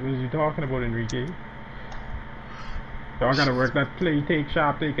is you talking about, Enrique? Y'all gotta work that play, take,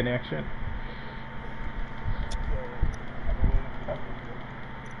 sharp, take connection.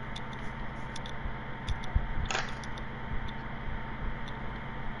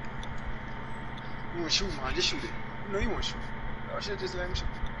 You want to shoot, man? Just shoot it. You know you want to shoot. I should just let him shoot.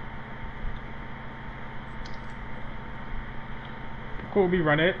 Kobe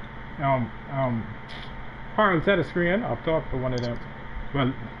run it. Harlan set a screen up top for one of them.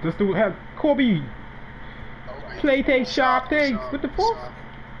 Well, this dude have Kobe Okay. play, take, sharp, takes. Sharp, What the fuck? sharp.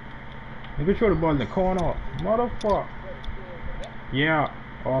 Nigga throw the ball in the corner. Motherfucker. Yeah,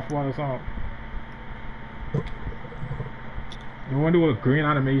 off one or something. You wanna do a green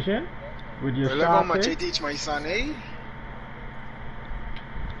animation? With your Well, look how sharp much I take? teach my son, eh?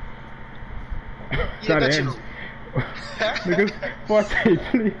 Yeah, That that you ends. know. Niggas, forte,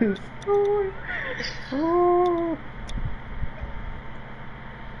 please. Oh. Oh.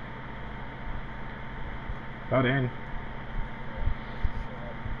 That end.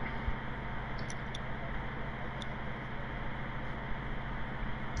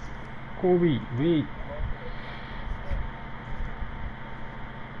 Kobe, wait.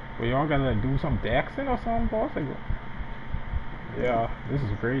 Well, y'all gotta do some Daxing or something, boss? Like, yeah, this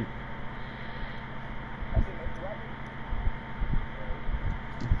is great.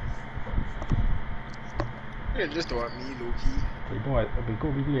 Yeah, just about me, low key. They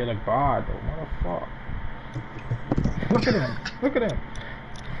go be there like bad though, motherfucker. Look at him, look at him.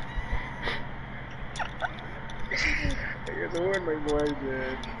 I guess I won my boy,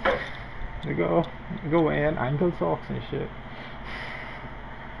 man. They go wearing ankle socks and shit.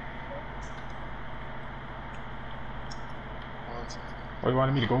 What, you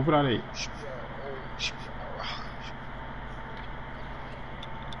wanted me to go for that 8?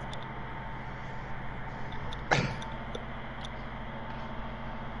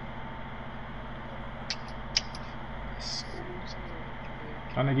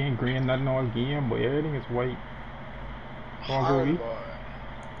 And again, green, nothing all game, but everything is white. Come on, Kobe.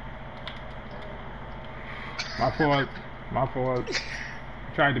 My fault. My fault.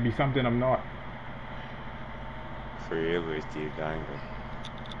 Tried to be something I'm not. Forever is the angle.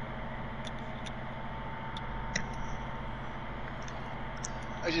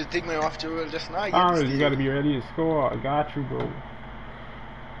 I just dig my off to just now. Alright, you gotta be ready to score. I got you, bro.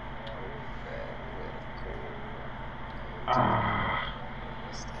 Ah.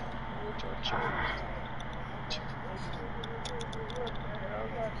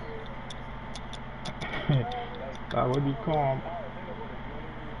 That would be calm.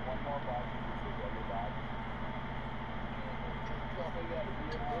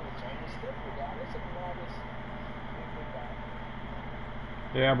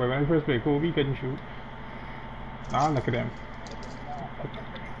 Yeah, but when I first played Kobe, couldn't shoot. Now look at him.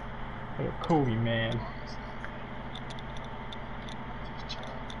 Look at Kobe, man.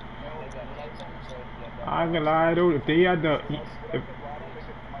 I ain't gonna lie though, if they had the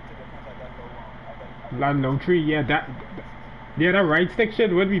that low tree, yeah, that right stick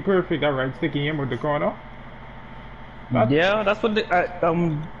shit would be perfect. That right stick aim with the corner. Yeah, that's what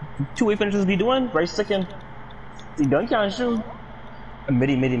the two-way finishers be doing. Right stick and the gun can't shoot.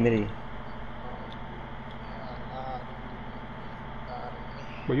 Midi.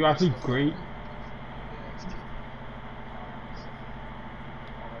 But you actually great.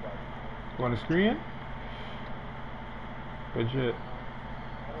 You want a screen? Good shit.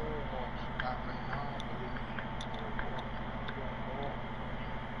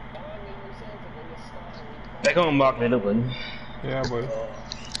 They gonna mark me open. Yeah, boy.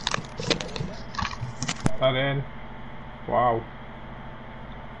 That in. Wow.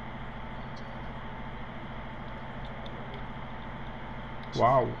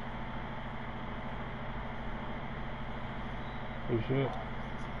 Wow. Good shit.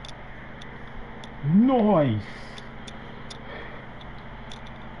 Nice.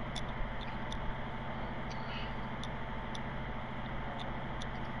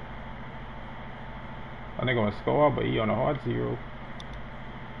 I think I'm gonna score, but he on a hard 0.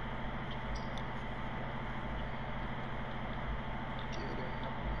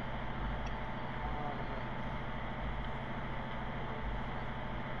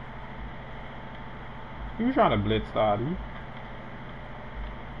 You was trying to blitz Dottie.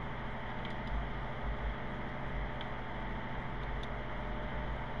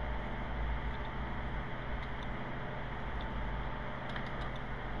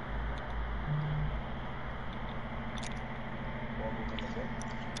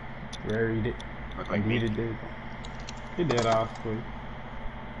 Very did. Indeed it did. It did honestly.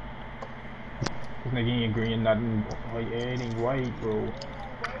 This nigga ain't green, nothing white, anything white, bro.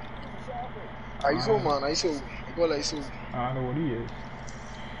 ISO, man, ISO. I go ISO. I don't know what he is.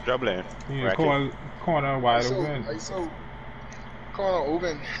 Drop lane. He is corner wide open. ISO. Corner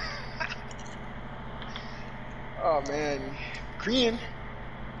open. Oh, man. Green.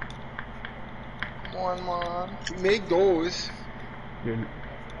 Come on, man. We make those. You're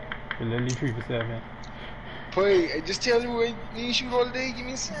literally 3 for 7. Boy, I just tell you, I need to shoot all day. Give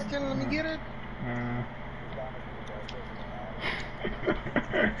me a second, let me get it.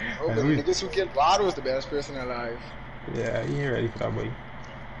 Oh, but the niggas who killed Vado was the best person alive. Yeah, he ain't ready for that, boy.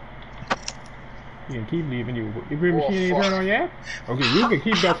 You can keep leaving you. Your green machine ain't turned on yet? Okay, you can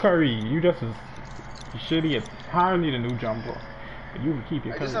keep that curry. You just as shitty as hardly the new jumper. But you can keep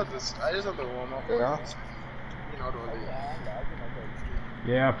your curry. I just have to warm up. Yeah. You know,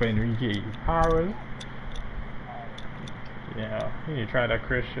 Yeah, for Enrique Harrell. Yeah, you need to try that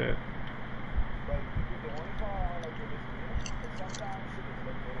Chris shit. But the only part I like with this game is sometimes shit is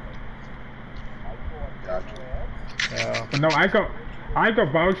like automatic. I Gotcha. thought Yeah, but no, I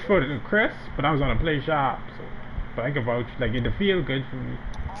could vouch for Chris, but I was on a play shop, so but I could vouch like it feel good for me.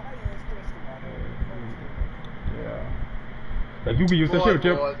 I use Chris to Yeah, like you be used to Boy,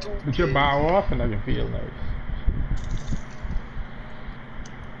 shit boy, with your bow off, and I can feel nice.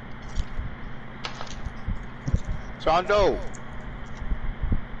 Tondo.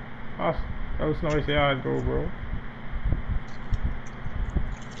 Oh, that was nice. Yeah, I'd go, bro.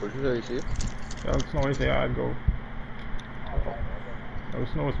 What did I say? That was nice. Yeah, I'd go. That was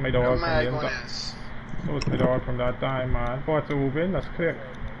snows my dog from the end. Snows my dog from that time, man. Port's open. That's quick.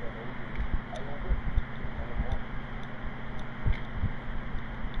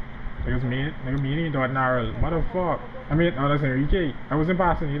 Niggas me and dog narrow. Motherfucker. I mean, oh, that's Enrique. I wasn't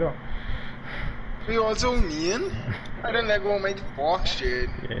passing you though. We also mean. I didn't let go of my box shit.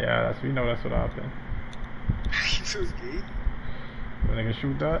 Yeah, we know that's what happened. So gay. The nigga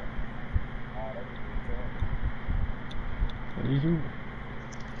shoot that. At least you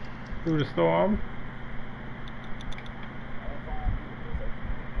through the storm.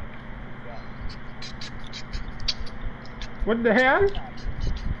 What the hell?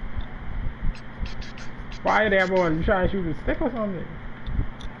 Why there, boy? You trying to shoot a stick or something?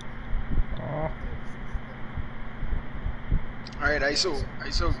 Oh. Alright, ISO.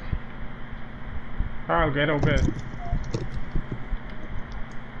 Carl, get open.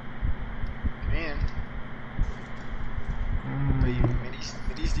 Man.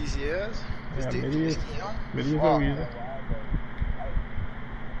 Middies these years? Yeah, middies are easy.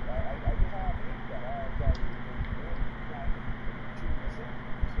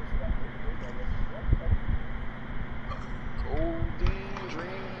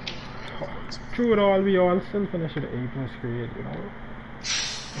 Through it all, we all still finish at A+ grade, you know.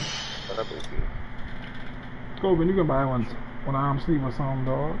 Go, when you can buy one arm sleeve or something,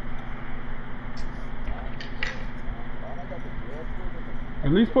 dog.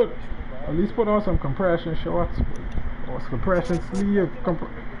 At least put on some compression shorts or compression sleeve,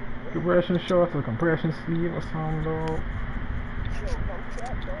 compression shorts or compression sleeve or something, dog.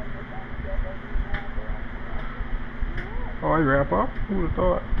 Oh, you wrap up? Who would've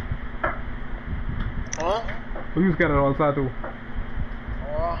thought? Huh? Who you got it all side to?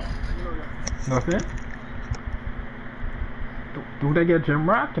 Oh, Nothing? Do they get gym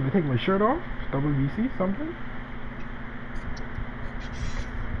rock? Can I take my shirt off? WBC something?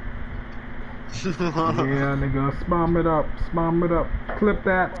 Yeah, nigga, spam it up, clip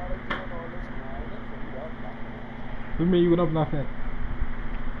that. What mean you up nothing?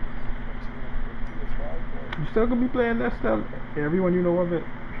 You still gonna be playing that stuff? Everyone you know of it.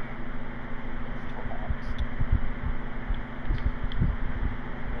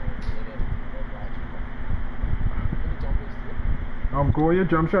 Go to your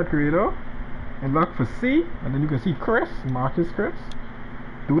jump shot creator and look for C, and then you can see Chris, Marcus Chris.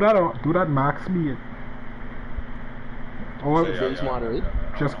 Do that max speed. Or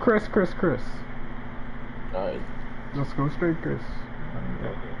just Chris. Alright. Just go straight Chris.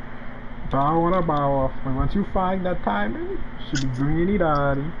 Bow on or bow off. But once you find that timing, should be greeny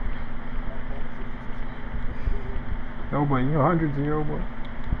daddy. No boy, you're 100-0 boy.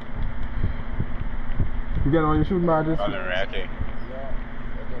 You get all your shooting badges.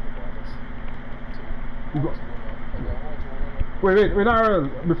 You go. Wait,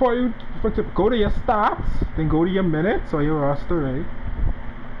 before you go to your stats, then go to your minutes or your roster, right?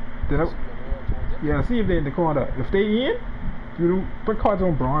 Yeah, see if they're in the corner. If they in, you do put cards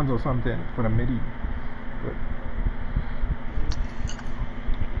on bronze or something for the midi. But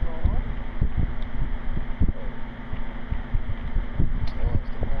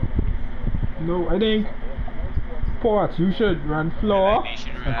no, I think Port, you should run floor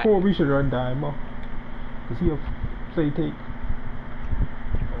and Kobe should run diamond. Cause he'll play take.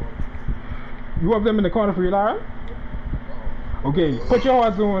 You have them in the corner for your Lara? Okay, put your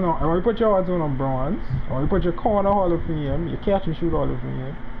hard zone on. Or you put your hard zone on bronze. Or you put your corner Hall of Fame, your catch and shoot Hall of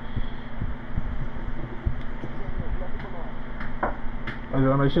Fame. Is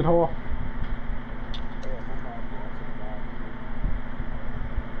that my shit off?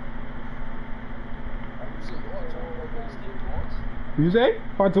 What you say?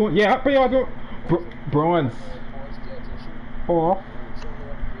 Hard zone? Yeah, put your hard zone. Bronze. Off.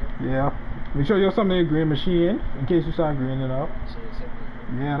 Yeah. Make sure you have something in your green machine in case you start greening it up.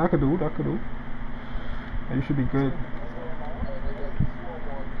 Yeah, that could do. Yeah, you should be good.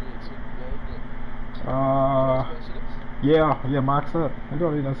 Yeah, max up. I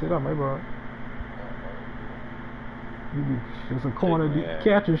don't even say that, my bro. You be just a corner, Yeah.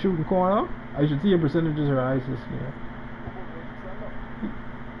 catch and shooting corner. I should see your percentages rise this year.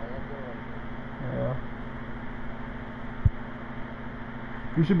 Yeah.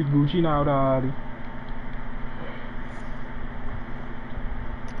 You should be Gucci now, daddy.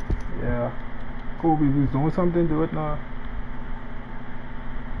 Yeah. Kobe, if he's doing something, do it now.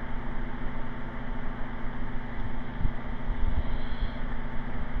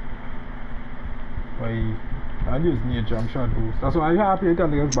 Why? I just need a jump shot boost. That's why I'm happy I tell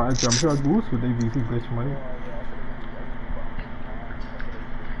you guys buy a jump shot boost with the VC glitch money.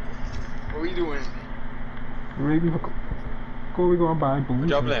 What we doing? We're waiting for Kobe going to buy a boost. What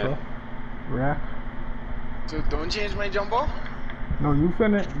y'all and playing? stuff. Rack. So don't change my jump ball? No, you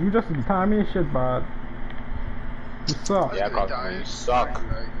finna. You just time me shit, bad. You suck. Yeah, cause you suck.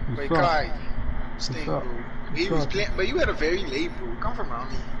 You Wait, suck. Kai. Stink, suck. bro. You He was suck. playing, but you had a very late, bro. Come from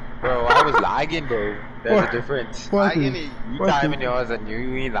around me. Bro, I was lagging, bro. There's What? a difference. What Lagging is- it. You what timing is- yours and you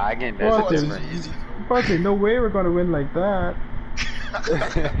ain't lagging. There's What a is- difference. Easy, Fuck it, no way we're gonna win like that.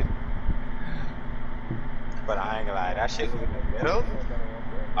 But I ain't gonna lie, that shit was in the middle.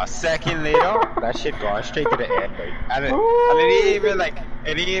 A second later, that shit gone straight to the end, right? And it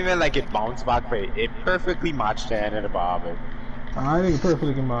ain't even like it bounced back, right? It perfectly matched the end of the bar, right? I think it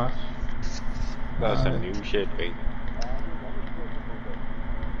perfectly can match. That's some new shit, right?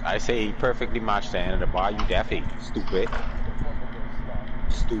 I say he perfectly matched the end of the bar. You definitely stupid.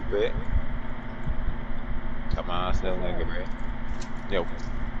 Stupid. Come on, still nigga, bro. Yo.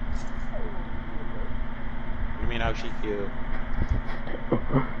 You mean how she feel?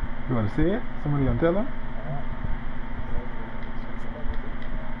 You wanna see it? Somebody gonna tell him?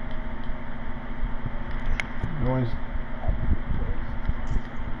 No one's.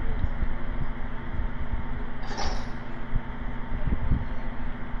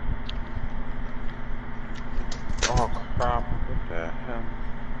 Oh crap! What the hell?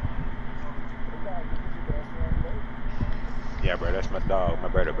 Yeah, bro, that's my dog, my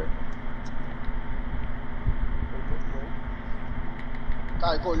brother, bro.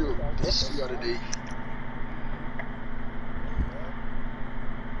 I called you a bitch the other day.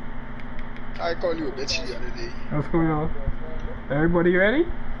 I called you a bitch the other day. What's going on? Everybody ready?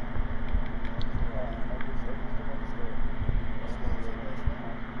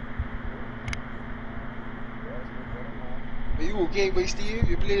 Are you okay, boy, Steve?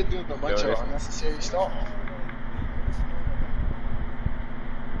 You played doing a bunch of unnecessary stuff.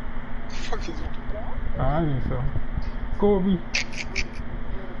 The fuck is I think so. Kobe.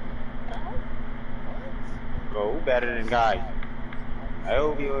 Bro, who better than Guy? I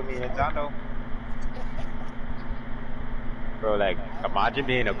hope you with me, Nintendo. Bro, like, imagine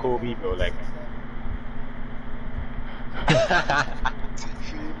being a Kobe, bro, like.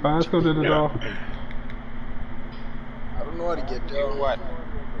 Alright, let's go to the door. I don't know how to get You there. know what?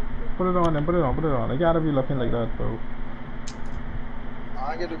 Put it on then, put it on. They gotta be looking like that, bro.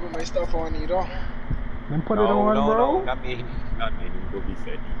 I get to put my stuff on either. Then put it on, no, bro. No, not me. Not me. You go be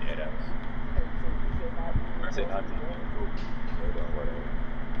said he dead ass. I said not me. Hold on, whatever.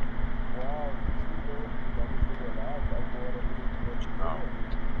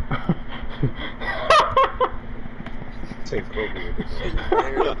 Take Kobe with this.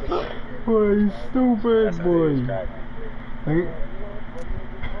 Boy, stupid, That's how they boy. describe me. Like,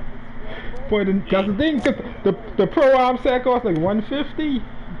 boy, that's the thing, cause the pro arm set costs like 150. Yeah,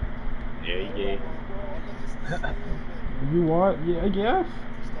 he gay. You want? Yeah, I guess.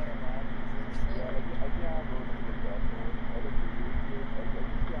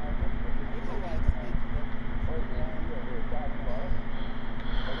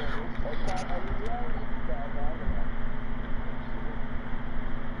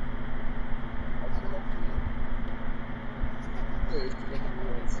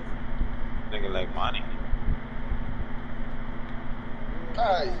 Nigga like money.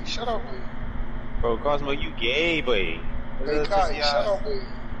 Kai, shut up, boy. Bro, Cosmo, you gay, boy. Hey, Kai, shut up, boy.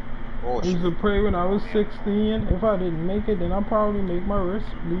 Oh, I used to pray when I was 16. If I didn't make it, then I'll probably make my wrist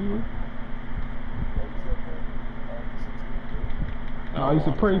bleed. I used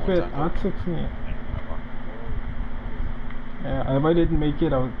to pray fit at 16. Yeah, if I didn't make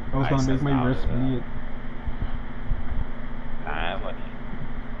it, I was gonna make my wrist bleed. Nah, buddy.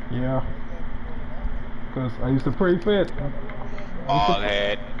 Yeah. Cause I used to pray fit. Ball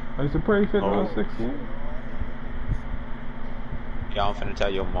head. I used to pray fit when I was Oh. 16. Yeah, I'm finna tell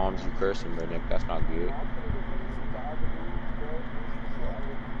your moms you cursing, bro, Nick. That's not good.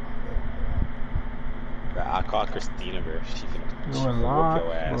 Bro, I call Christina, bro. She finna You're a whoop lot,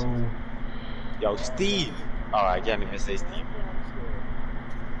 your ass. bro. Yo, Steve. Oh, I can't even say Steve.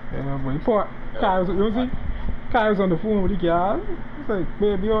 Yeah, boy, Port. Kai was, you see? Kai was on the phone with the girl. He's like,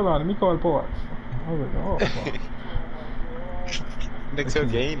 baby, hold on, let me call Port. I was like, oh, fuck. Next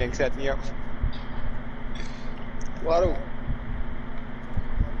okay, next set me up. Waru.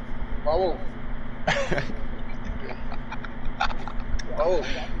 Waru. Waru.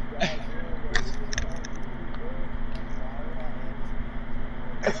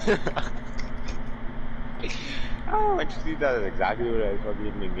 Oh, actually, that is exactly what I was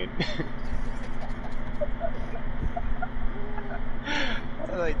fucking thinking. I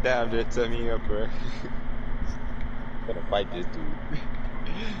was like, damn, dude, set me up, bro. Gonna fight this dude.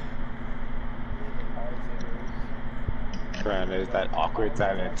 Bro, there's that awkward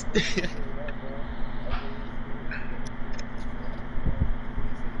silence.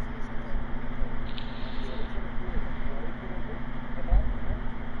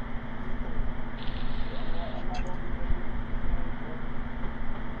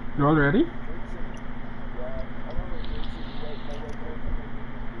 You all ready?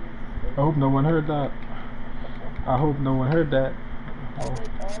 I hope no one heard that. I hope no one heard that. Oh.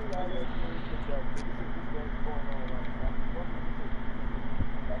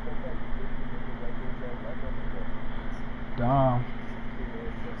 Damn.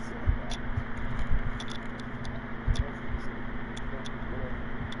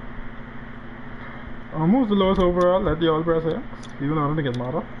 Who's the lowest overall at the All Press X? Even though I don't think it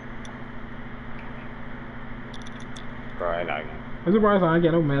matters. Bro, I like it. I'm surprised I didn't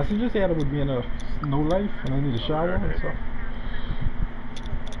get no messages yet about being a no life and I need a shower and stuff.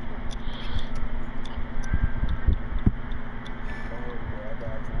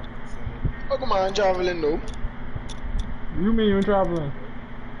 How come I'm traveling though? You mean you're traveling?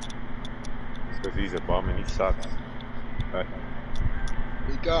 It's because he's a bum and he sucks. But,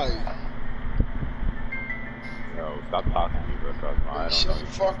 Hey guy. no, stop talking to me, bro, cause I don't Shut know. the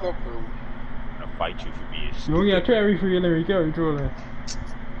fuck up, bro. I'm gonna fight you for being You stupid. don't get carry for your lyric, carry trolling.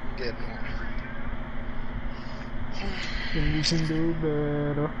 Get no. You can do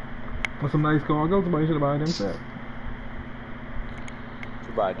better. With some nice goggles, somebody should have bought them set.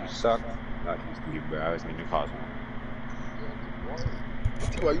 Too bad you suck. Not you stupid, bro. I was in the cosmos.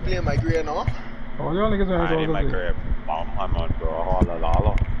 Why you playing my grade now? All y'all niggas are I need my goggles. grip. I'm on, bro. Holla,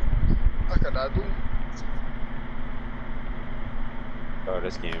 lala. Look at that, dude. Bro,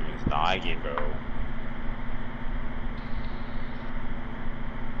 this game is nagging, bro.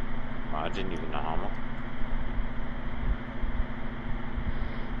 Imagine even a hammer.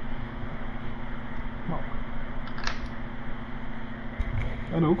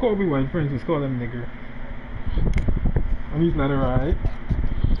 I know Kobe White, for instance, call him nigger. And he's not alright.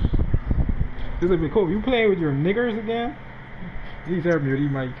 This is Kobe, you playing with your niggers again? He's our beauty,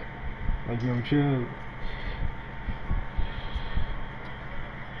 Mike. Like, yo, chill.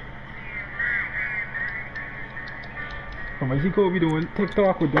 I see Kobe doing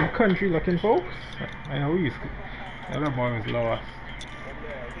TikTok with them country looking folks. I know he's. That boy was lost.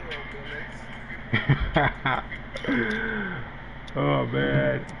 Oh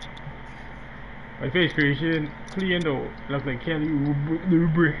man. My face creation clean though. Looks like Kelly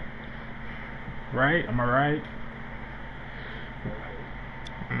Oubre. Right? Am I right?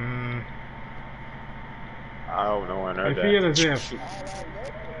 I don't know when I I heard that. feel as if.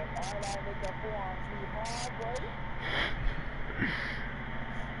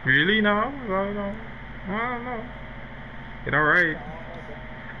 Really? No? I don't know. I don't know. It's alright.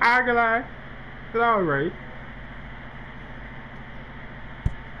 I ain't gonna lie. It's alright.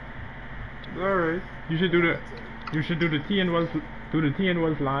 It's alright. You should do the T and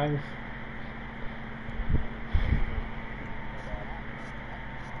Wells lines.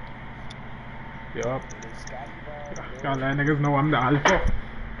 Yup. Gotta let niggas know I'm the alpha.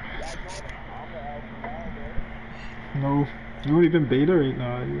 No. You don't even beta right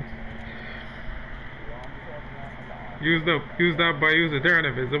now. Use that boy, use the turn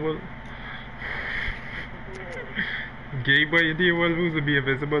invisible. Gay boy, you think well who's to be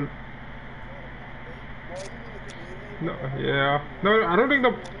invisible? No, yeah. No, I don't think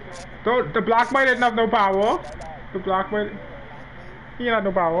the black boy didn't have no power. The black boy, he had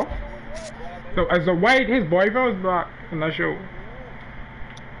no power. So as a white, his boyfriend was black in that show.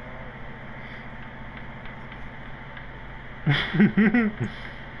 I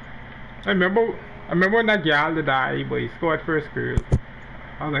remember when that gal died, but he scored first girl.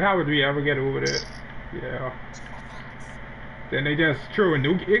 I was like, how would we ever get over it? Yeah. Then they just threw a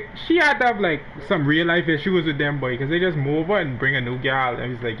new. She had to have like some real life issues with them, boy, because they just move her and bring a new gal,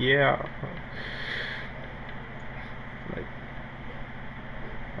 and he's like, yeah.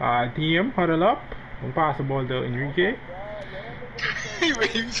 Like, team, huddle up. Don't pass the ball to Enrique.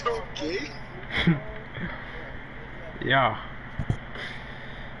 He's okay. Yeah.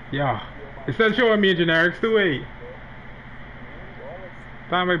 Yeah. It's still showing me generics too, eh?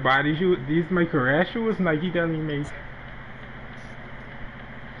 Time my body shoes. These my career shoes. Nike tell me make.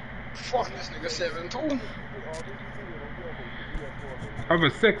 Fuck this nigga 7-2. I have a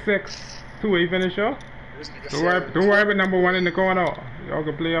 6-6 2-8 finisher. This nigga Don't worry about number one in the corner. Y'all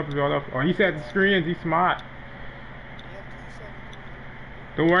can play up if y'all up. Oh, he said the screens. He's smart.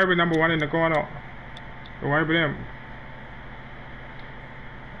 Don't worry about number one in the corner. Don't worry about him.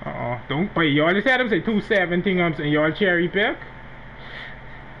 Don't wait. Y'all just had him say 2-17 and y'all cherry pick.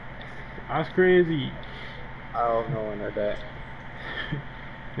 That's crazy. I don't know when of that.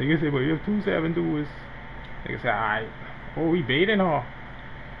 Nigga say, but you have 2-7-2 is. Nigga say, alright. Oh, we baiting her.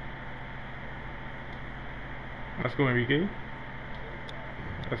 Let's go, Enrique.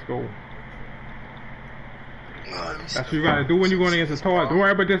 Let's go. That's what you gotta do when you're going against a tall. Don't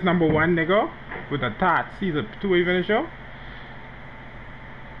worry about this number one, nigga. With the tots. He's a 2-8 finisher.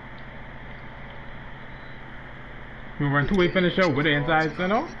 You run 2-8 finisher with the inside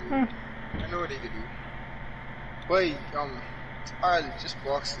center. I know what they could do. Wait, alright, just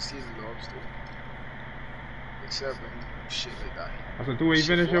box the season lobs though. Except when shit like that. That's a 2-8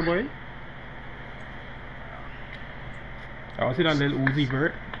 finisher, boy. Oh, see that little Uzi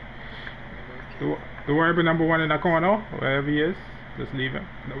Vert? Don't worry about number one in the corner, wherever he is. Just leave him.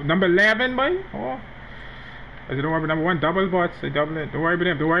 Number 11, boy. Oh. I said, don't worry about number one. Double bots. They double it. Don't worry about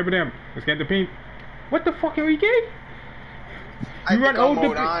him. Don't worry about him. Let's get the paint. What the fuck, Enrique? I You run out the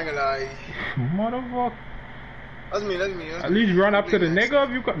I ain't gonna lie. motherfucker. That's me. At least run up to the nigga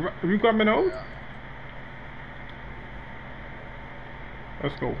if you coming out. Yeah.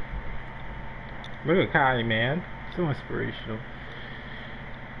 Let's go. Look at Kai, man. So inspirational.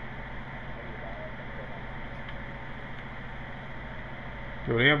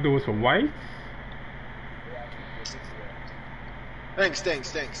 Yo, they have those for whites? Thanks.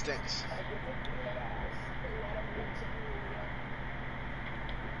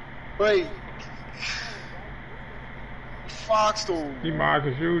 Wait. Fox though. He might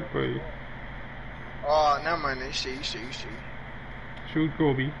can shoot, but Oh, never mind. He shoot. shoot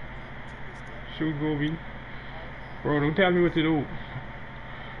Kobe. Shoot Kobe. Bro, don't tell me what to do.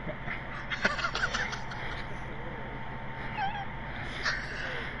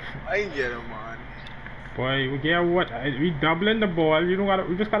 I ain't get him, man. Boy, we get what? We doubling the ball. You don't gotta.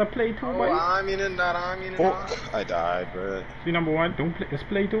 We just gotta play two, boy. I mean that. I died, bro. See, number one, don't play. Let's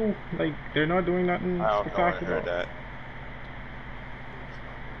play two. Like they're not doing nothing I don't know when I spectacular. heard that.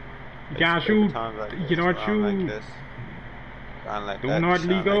 You can't shoot. You cannot shoot. Do not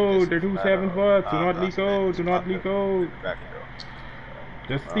leak out. They're 2-7 foot. Do not leak out. Do not leak out.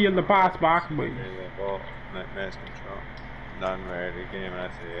 Just steal the pass back, boy. Nightmares control. Done ready the game, and I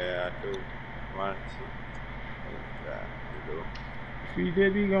say, yeah, I do. Want to see. Yeah, you do. If we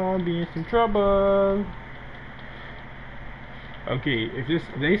did, we gonna be in some trouble. Okay, if this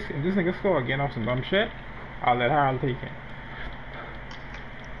nigga score again off some dumb shit, I'll let Harold take it.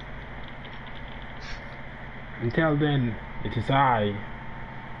 Until then, it is I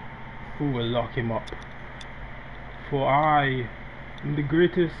who will lock him up. For I am the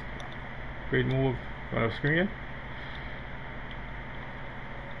greatest. Great move on the screen.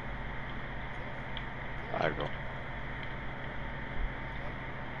 I go.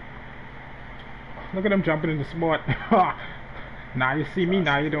 Look at him jumping in the spot. Now you see me,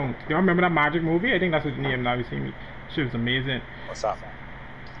 now you don't. Y'all remember that Magic movie? I think that's what the name. Now you see me. Shit was amazing. What's up?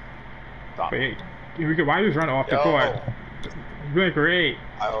 Stop. But hey, why you just run off the court? You're doing great.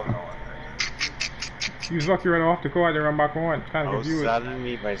 I don't know. You was lucky run off the court and run back on. Kind of No confused. selling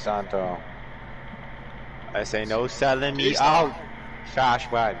me, my Santo. I say no selling me out. Trash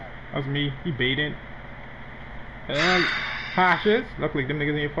bag. That was me. He baited. And hashes. Luckily, them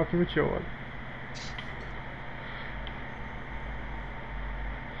niggas ain't fucking matured.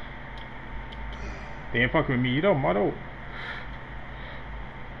 They ain't fucking with me either, motto.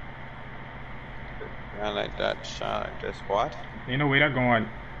 Shine like that, shine like this. What? Ain't no way that going.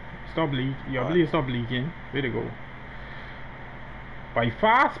 Stop leak. Yo, please stop leaking. Way to go. By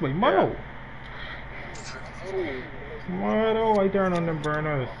fast, by motto. Motto, I turn on the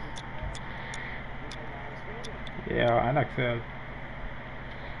burners. Yeah, and Axel.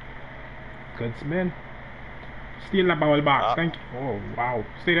 Good spin. Steal that ball back. Thank you. Oh, wow.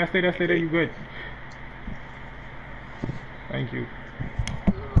 Stay there, you good. Thank you.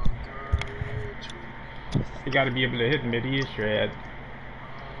 You gotta be able to hit mid-ear shred.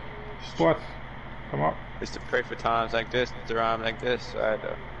 Sports. Come up. It's to pray for times like this, to rhyme like this. I had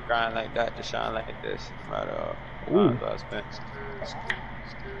to Grind like that to shine like this. No matter Ooh. what I spent.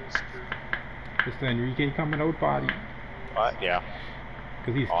 Mr. Enrique coming out party. What? Yeah.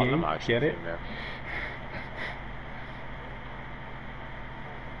 Cause he's All king. them actually Get it? came there.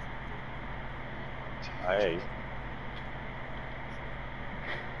 Hey.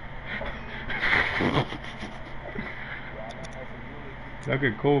 Look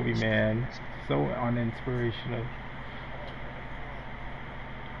at Kobe, man. So uninspirational.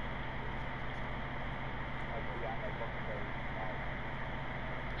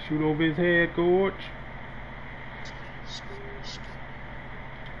 Shoot over his head, coach.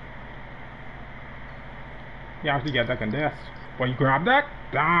 You actually get that contest. Well, you grab that?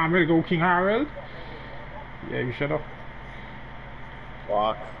 Damn, ready to go, King Harold? Yeah, you shut up.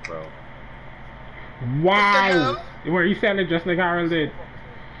 Fuck, bro. Wow! Where he said it just like Harold did.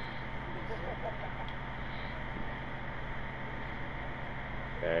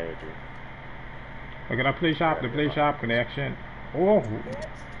 Hey, dude. Look at that play sharp, the play sharp connection. Oh!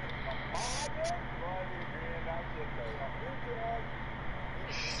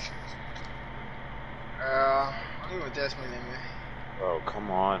 I'm gonna test my name, man. Bro,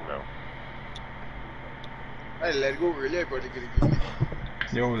 come on, bro. I let go really, I got to get it.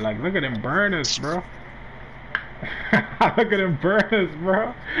 Yo, like, look at them burners, bro. Look at them burners,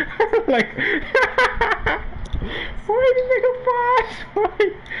 bro. Like, boy, this nigga fast, boy.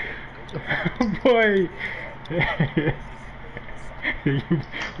 Boy. You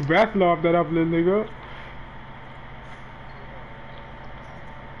best laugh that up, little nigga.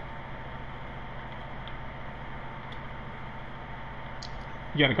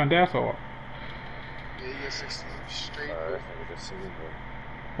 You got a contest or what? Yeah, you get 16 straight. Alright, I just see you,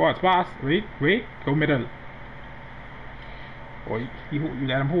 Oh, it's fast. Wait, go middle. Or you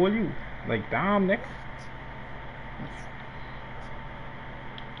let him hold you. Like, damn, Nick.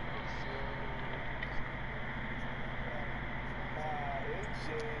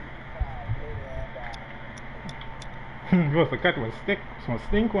 What's the cut with stick? Some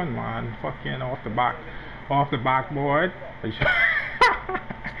stink one, man. Fucking off the backboard.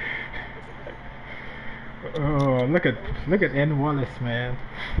 Oh, look at N Wallace, man.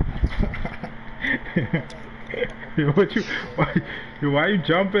 Why you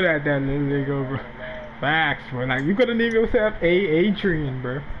jumping at that little nigga, bro? Facts, bro. Like, you coulda named yourself Adrian,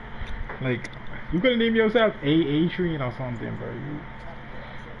 bro. Like, you coulda named yourself Adrian or something, bro.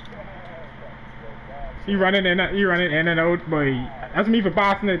 He running in and out, boy. That's me for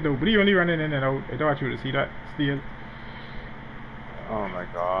passing it though, but he only running in and out. I thought you would see that still. Oh my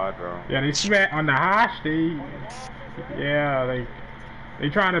god, bro. Yeah, they sweat on the hash. Yeah, they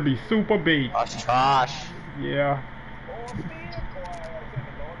trying to be super bait. That's trash. Yeah.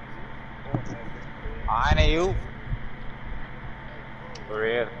 I know you. For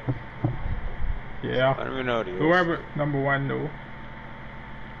real. Yeah. I don't even know who Whoever number one though.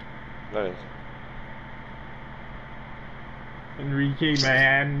 That is. Enrique,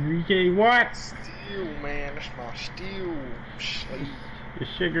 man. Enrique, what? Steel, man. That's my steel. The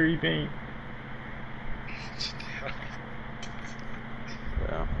sugary paint.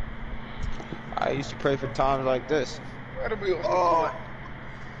 Yeah. I used to pray for times like this. Oh.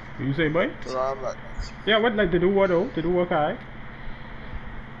 You say, boy? Yeah, what, like, to do what, though? To do what, okay?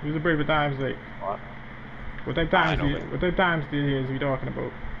 Use the brave for times, like. What? What type times is we talking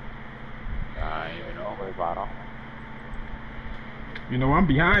about? I don't even know about them. You know, I'm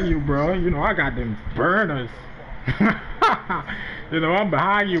behind you, bro. You know, I got them burners. You know, I'm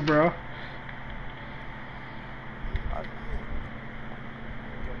behind you, bro.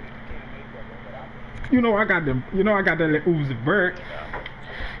 You know, I got them. You know, I got that little Uzi Vert.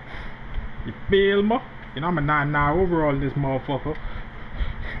 You feel me? You know, I'm a 9-9 overall in this motherfucker.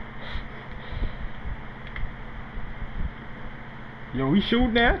 Yo, we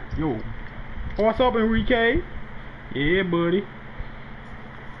shooting that? Yo. What's up, Enrique? Yeah, buddy.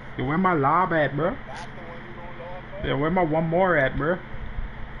 Yo, where my lob at, bro? Yeah, where my one more at, bro?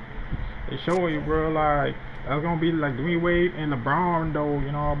 They showing you, bro, like, that's gonna be like Dwayne Wade and LeBron, though,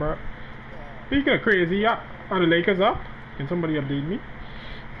 you know, bro. Speaking of crazy, are the Lakers up? Can somebody update me?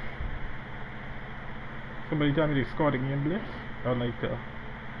 Somebody tell me they scored the game, Bliss? I'd like to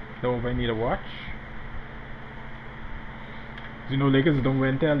know if I need to watch. You know, Lakers don't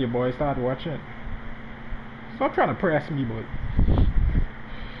win, tell you, boy, start watching. Stop trying to press me, boy.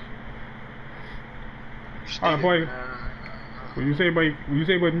 Alright, boy. What you say about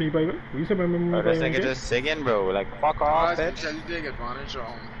me, baby? What you say about me, Bro, this nigga just singing, bro. Like, fuck off, bitch. You take advantage of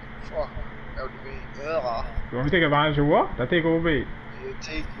fuck. That would be. You want me to take advantage of what? That take over bait. You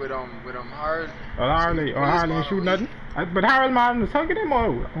take with Harold. Harley ain't shoot nothing. But Harold man was hugging him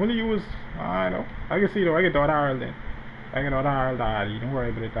out. Only you was, I know. I can see though, I get thought Harold then. I get thought Harold daddy. Don't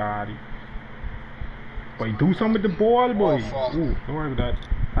worry about it daddy. But do something with the ball boy. Ooh, don't worry about that.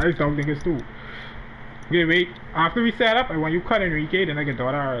 I just don't think it's too. Okay, wait. After we set up, I want you cut Enrique, then I get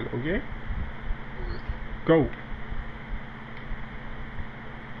thought Harold, okay? Go.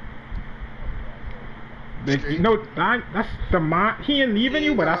 No, that's the man. He ain't leaving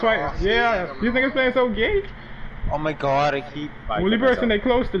you, but that's why. Yeah, you think it's playing so gay? Oh my god, I keep. Only person they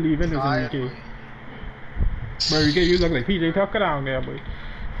close to leaving is Enrique. But Enrique, you look like PJ Tucker down there, boy.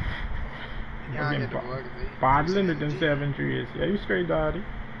 Bottling it in 7 trees. Yeah, you straight, daddy.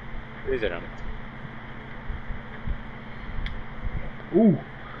 Is it him? Ooh.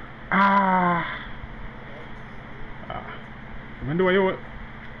 Ah. When do I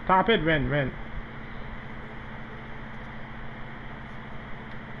top it? When?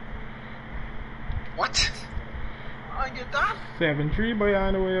 What? I get that? 7-3, boy,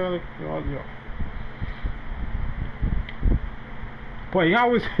 on the way all. Boy, I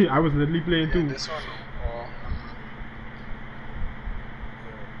was literally playing too. This one.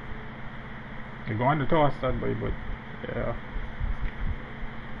 You're going to toss that, boy, but yeah.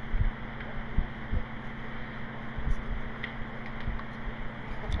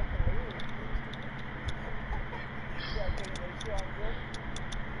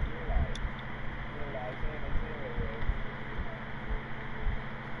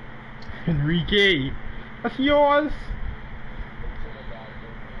 Enrique, that's yours.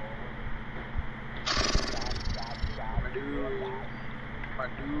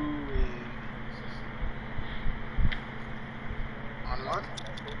 On what?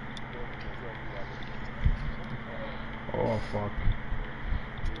 Oh fuck.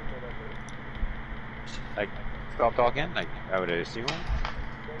 Like, stop talking? Like, I would assume.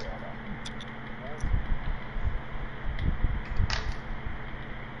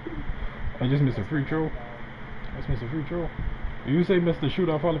 I just missed a free throw. Just missed a free throw. You say missed the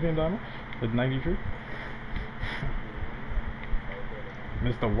shootout Hall of Fame diamond at 93?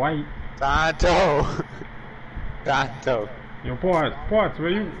 Mr. White. Santo. Yo, Ports, where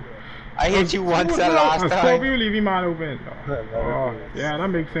you? I hit you once the last time. I you leave him man open. Oh, yeah, that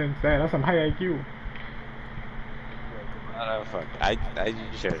makes sense. That's some high IQ. Oh, fuck. I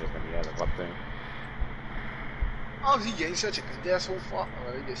shared it from the other fuck thing. How is he getting such a contest so far?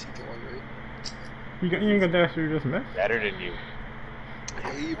 Oh, I guess he can already. You ain't gonna dash through this mess? Better than you.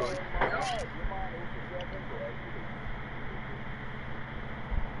 Hey, but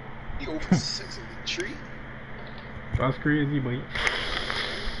he over 6 in the tree. That's crazy, boy.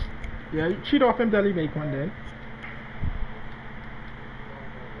 Yeah, you cheat off him till he make one then.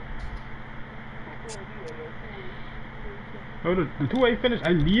 No, the 2-way finish.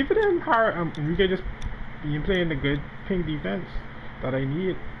 I leave it in hard. Enrique just being playing the good ping defense that I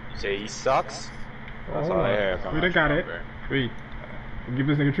need. You say he sucks? That's all I hear. Wait, I got it. Wait. Give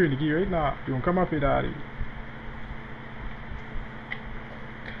this nigga Trinity key right now. You won't come up here, daddy.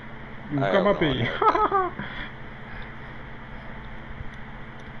 You won't come up here.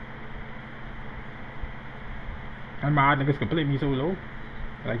 I'm mad niggas can play me so low.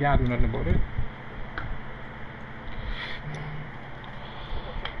 I can't do nothing about it.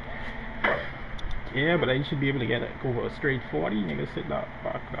 Yeah, but I should be able to get go for a straight 40. Niggas sit that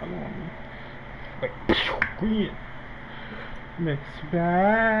back that long. Like, green. Mix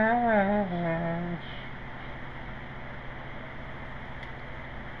bash.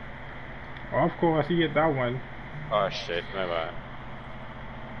 Of course, he hit that one. Oh shit, my bad.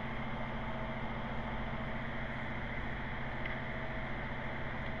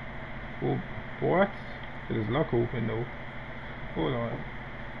 Oh, what? It is lock open though. Hold on.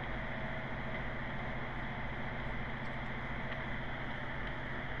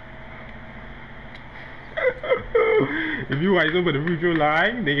 If you guys open the mutual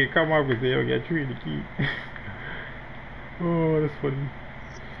line, they can come up because they'll get 3 in the key. Oh, that's funny.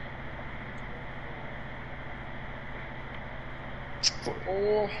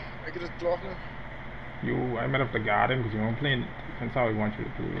 Oh, I get a block now. I met up the garden because you weren't playing. That's how I want you to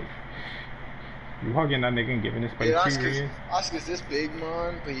play it. You hugging that nigga and giving this Yeah, experience. Oscar's this big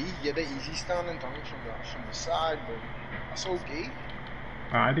man, but he get the easy standing down from the side, but that's so gay.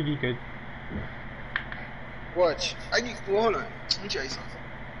 I think he could. Watch. Hold on. Let me tell you something.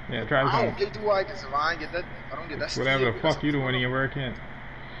 Yeah, try I something. don't get to why, because if I get that, I don't get that. Whatever the fuck you doing in your work in.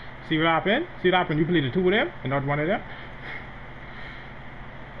 See what happened? See what happened? You played the 2 of them and not 1 of them?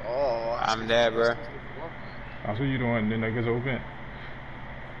 Oh, I'm there, bro. That's what you doing. The niggas open.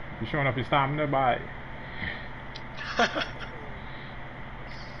 You showing up your stamina by.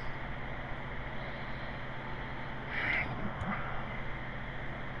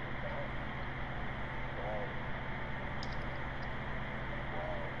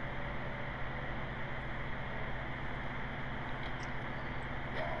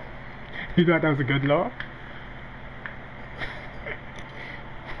 You thought that was a good law?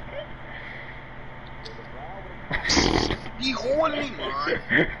 He holding me, man.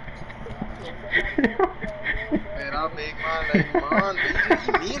 Man, I make my leg, man.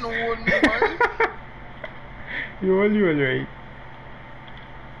 He ain't holding me, man. You alright.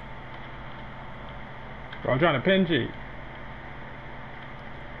 I'm trying to pinch it.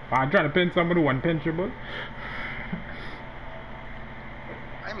 I'm trying to pin someone who unpinchable.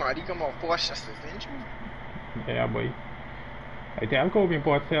 Hey, man, he come out force just to pinch me. Yeah, boy. I tell Kobe and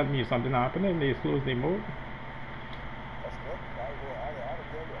Port tell me something happening, they close their mode.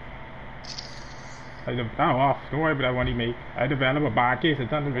 I'm off. Don't worry about that one he make. I developed a bad case of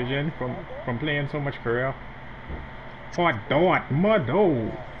tunnel vision from playing so much career. Hot dot,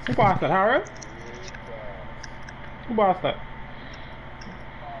 muddo. Who bossed that, Harold? Who bossed that?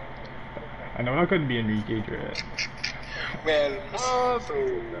 I know that couldn't be Enrique Dread. Well,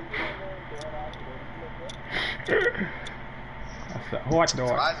 also. That's a hot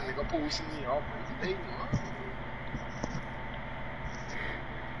dot. Why is the nigga posting me up? Hey, man.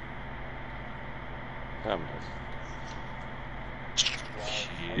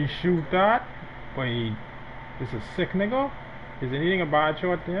 You shoot that? Wait, this is a sick nigga? Is anything a bad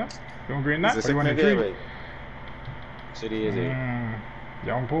shot there? You want green that? Or you want to drink? City is it?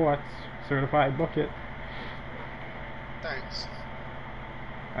 Young Ports, certified bucket. Thanks.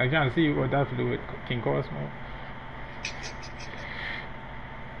 I trying to see what that to do with King Cosmo.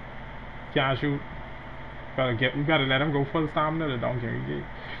 Can't shoot. You gotta let him go full stamina, don't carry.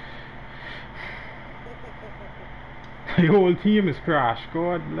 The whole team is crashed.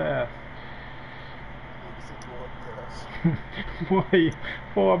 God bless. Boy,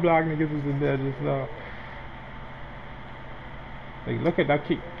 4 black niggas is in there just now. Like, look at that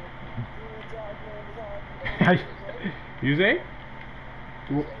kick. You say?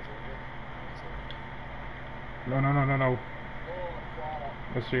 No.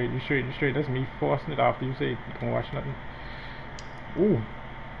 That's straight, you straight. That's me forcing it after you say you can watch nothing. Ooh.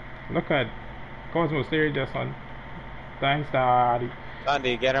 Look at Cosmo Stereo just on. Thanks, Daddy.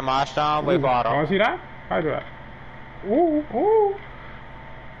 Sandy, get him mashed down, we bought him. Oh, see that? How do that? Ooh.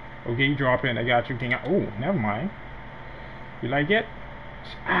 Okay, you drop in. I got you, King. Oh, never mind. You like it?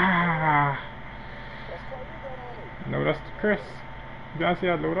 Ah. No, that's Chris. You guys see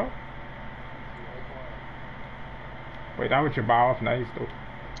that load up? Wait, that was your bow off nice though.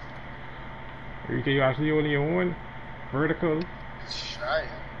 You actually only own vertical. Shy.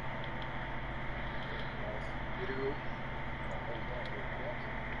 Beautiful.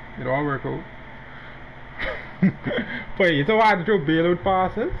 It all work out. But it's so hard to throw bailout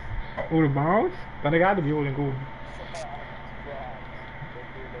passes over the bounce, then they got to be holding goal.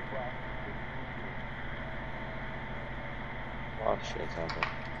 Oh shit, something.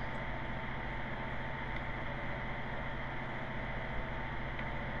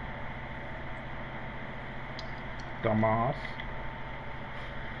 Dumbass.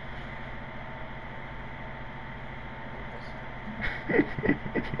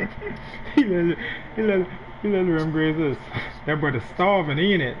 he let him graze us. That brother starving,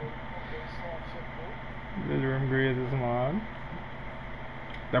 ain't it? Let him graze us, man.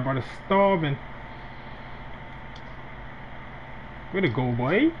 That brother starving. Way to go,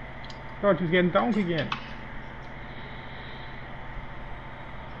 boy. Thought you was getting dunked again.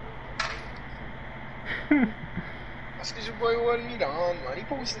 That's because your boy wanted me down, man. He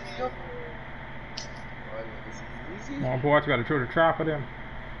posted me up. Well, it's easy. My boys gotta throw the trap at him.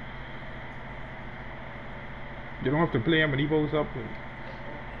 You don't have to play him when he goes up.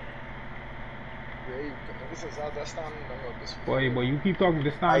 Boy, you keep talking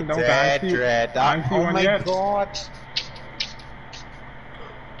this time, don't I see Dread. Oh my god.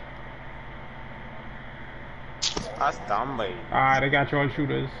 That's dumb, boy. Alright, they got your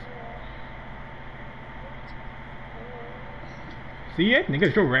shooters. See it?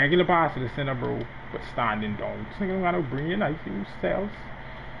 Niggas show regular pass to the center, bro. But standing down. This nigga don't got no bring in, I see yourselves.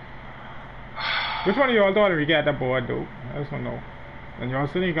 Which one of y'all thought we got that board though? I just don't know. And y'all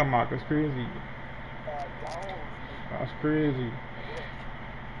still ain't come out, that's crazy. That's crazy.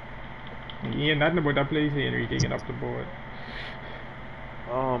 He ain't nothing about that place here, Enrique getting up the board.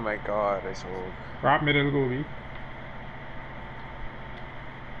 Oh my god, I saw. Drop middle go, B.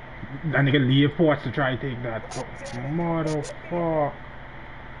 That nigga leave Ports to try to take that. Oh, motherfucker.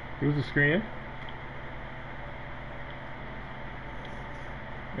 Use the screen.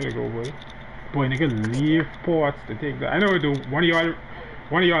 There you go, boy. Boy, nigga leave Ports to take that. I know do one of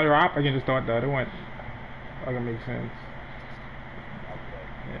y'all rap, I can just start the other one. That can make sense.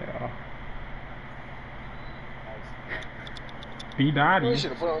 Yeah. P We Daddy.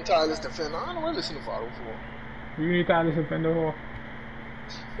 should have put on tireless defender. I don't want to listen to Father for. You need tireless defender who?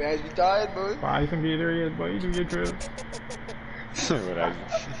 Badge be tired, boy. Buy some Gatorade, boy. Do your drill. Whatever.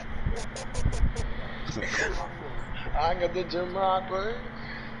 I got the gym rock, boy.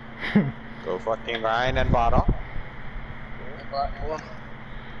 Go fucking grind and bottle.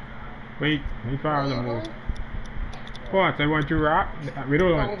 Wait, me fire the move. What? I want you rap.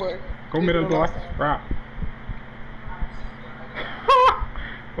 Middle one. Go middle, boss. Rap.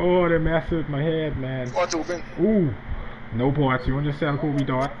 Oh, they messed with my head, man. What's open? Ooh. No ports. You want to sell Kobe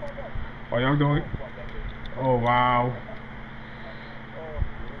dot? Oh, y'all doing? Oh, wow.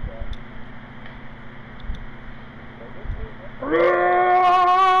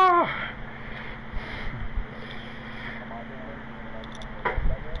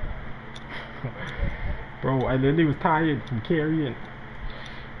 Bro, I literally was tired from carrying.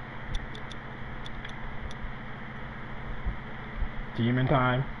 Demon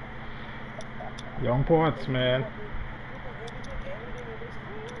time. Young ports, man.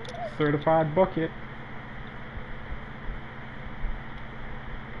 Certified bucket.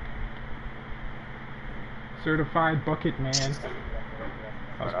 Certified bucket, man.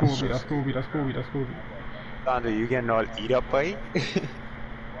 That's Kobe, that's Kobe, that's Kobe, that's Kobe. Sandra, you getting all eat up, boy?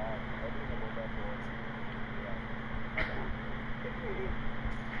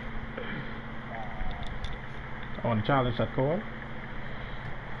 I want to challenge that call.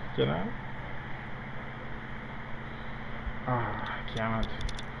 You know? Ah, I can't.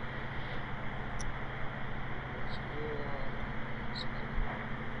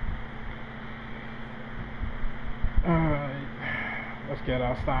 Alright. Let's get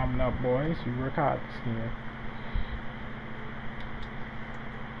our stamina up, boys. We work hard this year.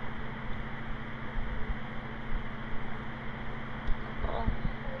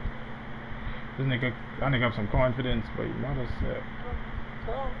 This nigga, I nigga have some confidence, but you know that's it.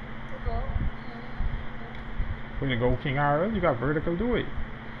 Way to go, King Iron. You got vertical, do it.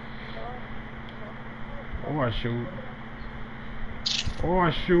 Oh, shoot.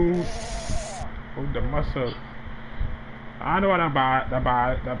 Oh, shoot. Oh, the muscle. I know what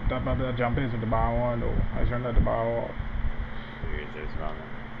that jump is with the bar on, though. I should let the bar off.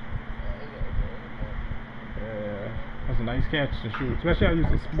 Yeah. That's a nice catch to shoot. Especially I use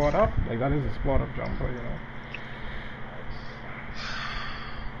the spot up. Like, that is a spot up jumper, you know.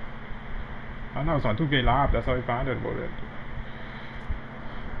 I know it's on 2K Live, that's how I found out about it.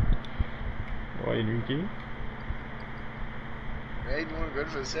 Boy, Enrique. Hey, doing good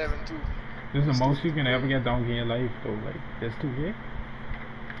for 7 too. This is the most you can ever get donkey in life, though. Like, that's 2K.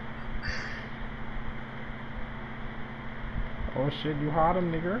 Oh shit, you hot him,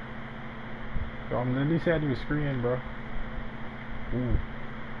 nigga. Yo, I'm literally said you was screaming, bro. Ooh.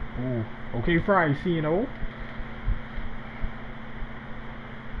 Ooh. Okay, Fry, C&O.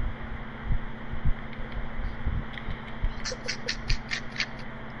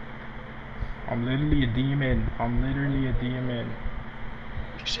 I'm literally a demon. I'm literally a demon.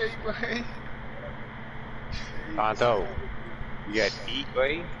 Shit, boy. Tonto, you got feet,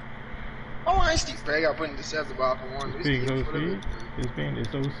 buddy? Oh, I see. I got put in the 7 bar for one. This being so sweet. This being is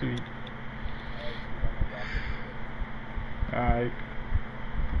so sweet. Alright.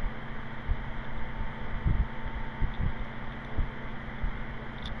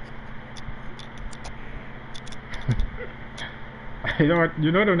 You know what?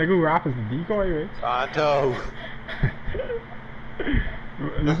 You know the nigga who rap is the decoy, right? Tonto.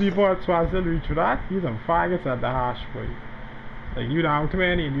 You see what Swazil reach for that? He's on faggots at the hash, boy. Like, you down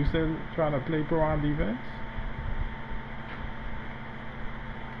 20 and you still trying to play pro on defense?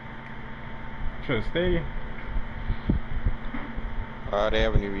 Should stay. They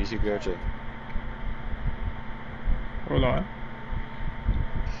have a new easy gadget. Hold on.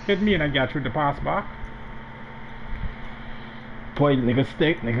 Hit me and I got through the pass back. Boy, nigga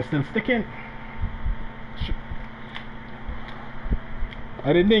still sticking.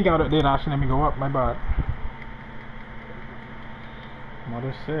 I didn't think I would actually let me go up, my bad.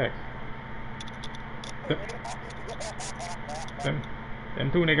 Mother sick.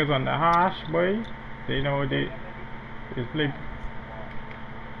 Them two niggas on the hash, boy. They know they play.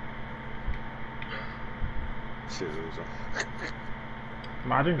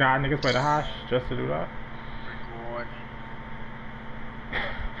 Imagine God niggas by the hash just to do that.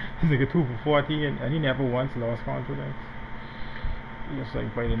 This nigga 2 for 40 and he never once lost confidence. He just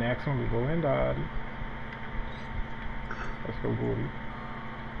like by the next one we go in, daddy. Let's go, Goldie.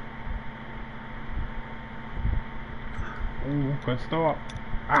 Ooh, good stop.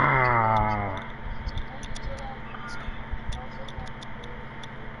 Ah.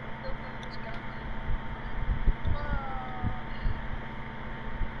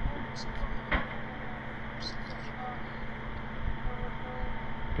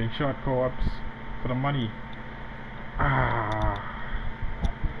 Big shot co-ops for the money. Ah.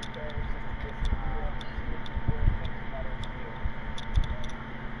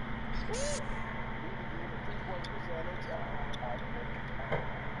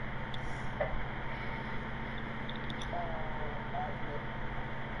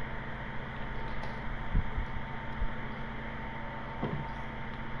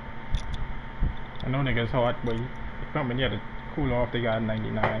 I know niggas hot, but you come in here to cool off. They got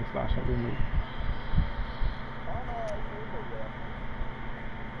 99 slash every move.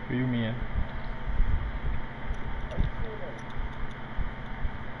 What you mean?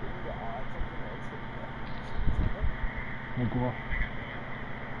 Go.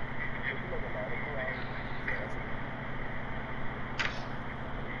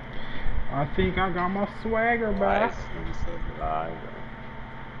 I think I got my swagger back.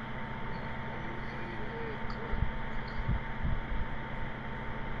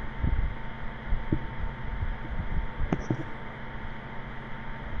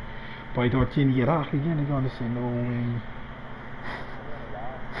 Poi torci in Iraq again, they're gonna say no way.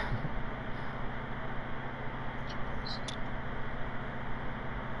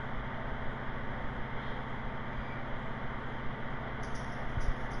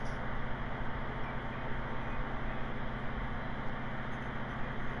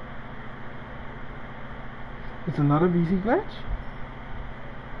 It's another BC glitch?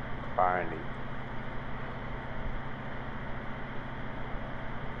 Apparently.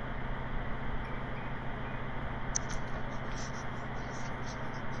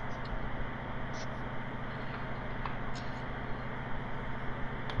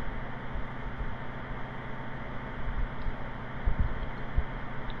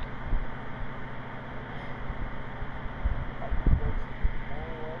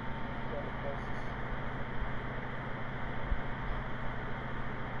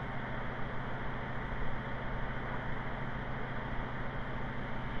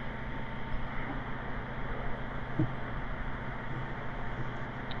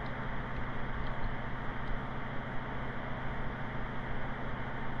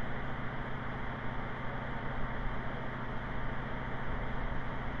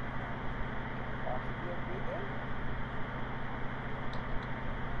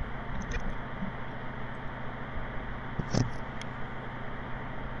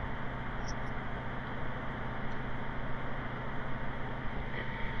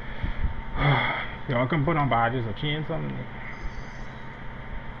 Y'all can put on badges or chains something.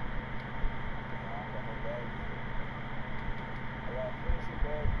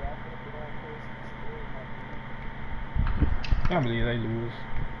 Can't believe they lose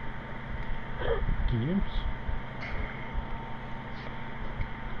games.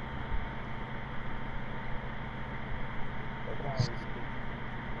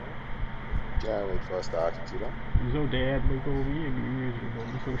 Yeah, wait for us to ask you that. You're so dead, like over here, you're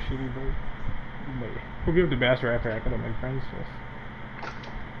so shitty, bro. Hope you have the best rap I could have my friends just.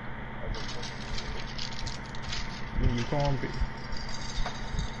 You can't be.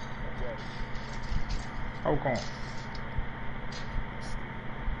 How come?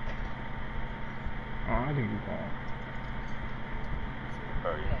 Oh, I think you can't.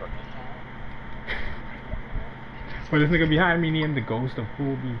 Oh, you fucking. But this nigga behind me named the Ghost of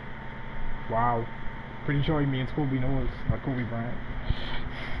Kobe. Wow. Pretty sure he means Kobe knows, not Kobe Bryant.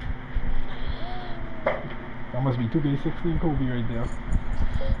 That must be 2K16 Kobe right there.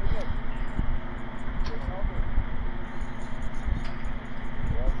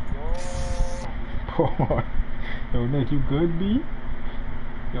 Yo, Nick, you good, B?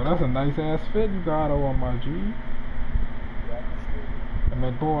 Yo, that's a nice ass fit you got on my G. I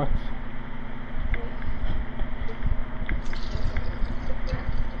meant boys.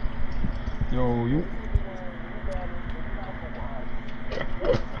 Yo, you.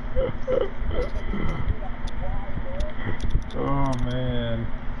 Oh man.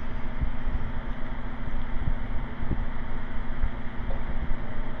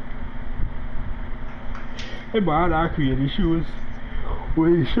 Hey, but how did I create these shoes?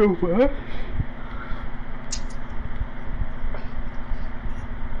 Wait, so fast?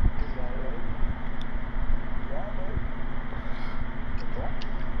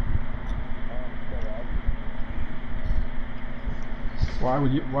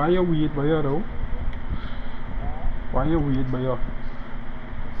 Why you weird by you though? Why you weird by you?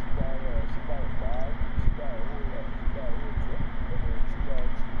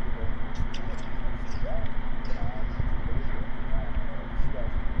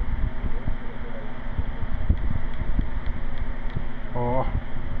 Oh,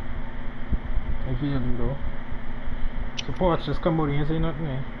 I feel you though. Porch just come out and say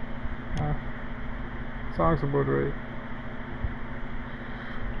nothing. Songs about right.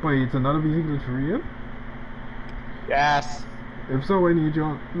 Wait, it's another vehicle for real? Yes. If so, when you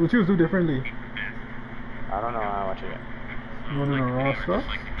join, what you do differently? I don't know how much you get. You want to know raw stuff?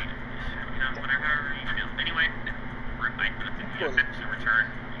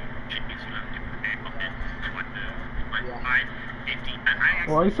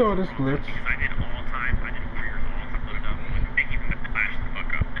 Oh, I saw this glitch.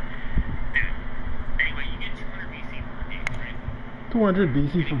 200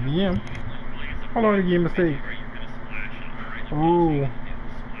 BC for VM. How long the game is take? Oh.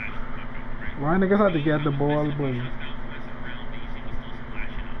 Why niggas had to get the ball, boy?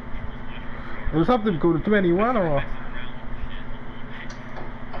 It was have to go to 21 or?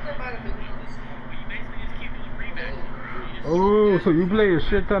 Oh, so you play a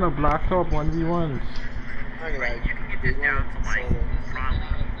shit ton of blacktop 1v1s. I ain't like, they want to solo.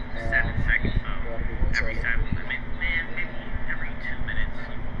 Every 7 minutes, man, maybe every 2 minutes.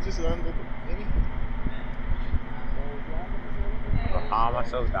 Just maybe? Calm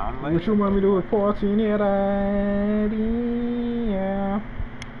myself down, like. What you want me to do with 14 here, daddy? Yeah.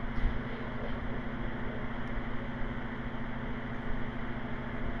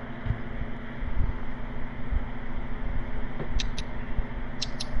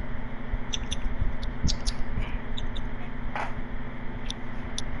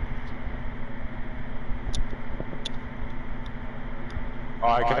 Oh,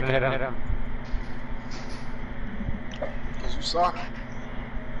 I couldn't hit him. Cause you suck.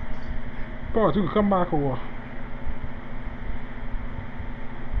 Boss, you can come back over.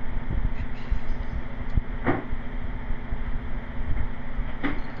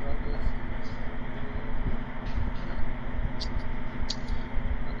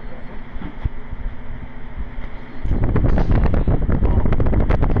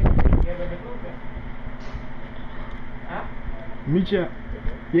 Meet ya.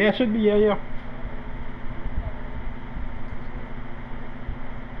 Yeah, it should be, yeah.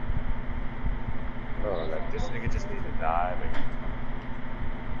 Oh, like, this nigga just needs to die, like.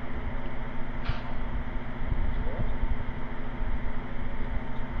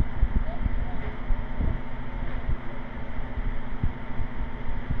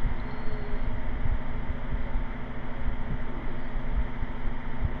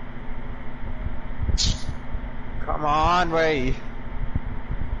 Come on, Ray.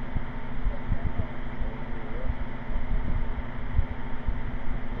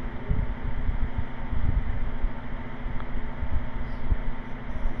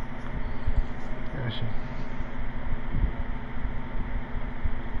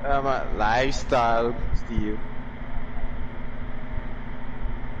 Lifestyle, Steve.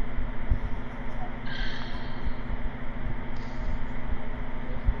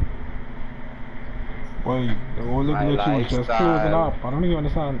 Well, the only glitch was just closing up. I don't even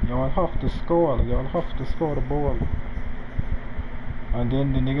understand. Y'all have to score. Y'all have to score the ball. And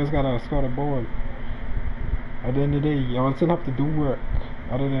then the niggas gotta score the ball. At the end of the day, y'all still have to do work.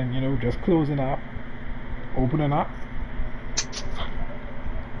 Other than, you know, just closing up, opening up.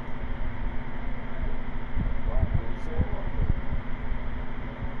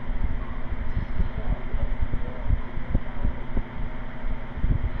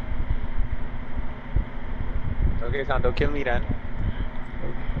 Okay, Santo, kill me then.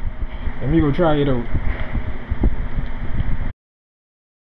 Let me go try it out.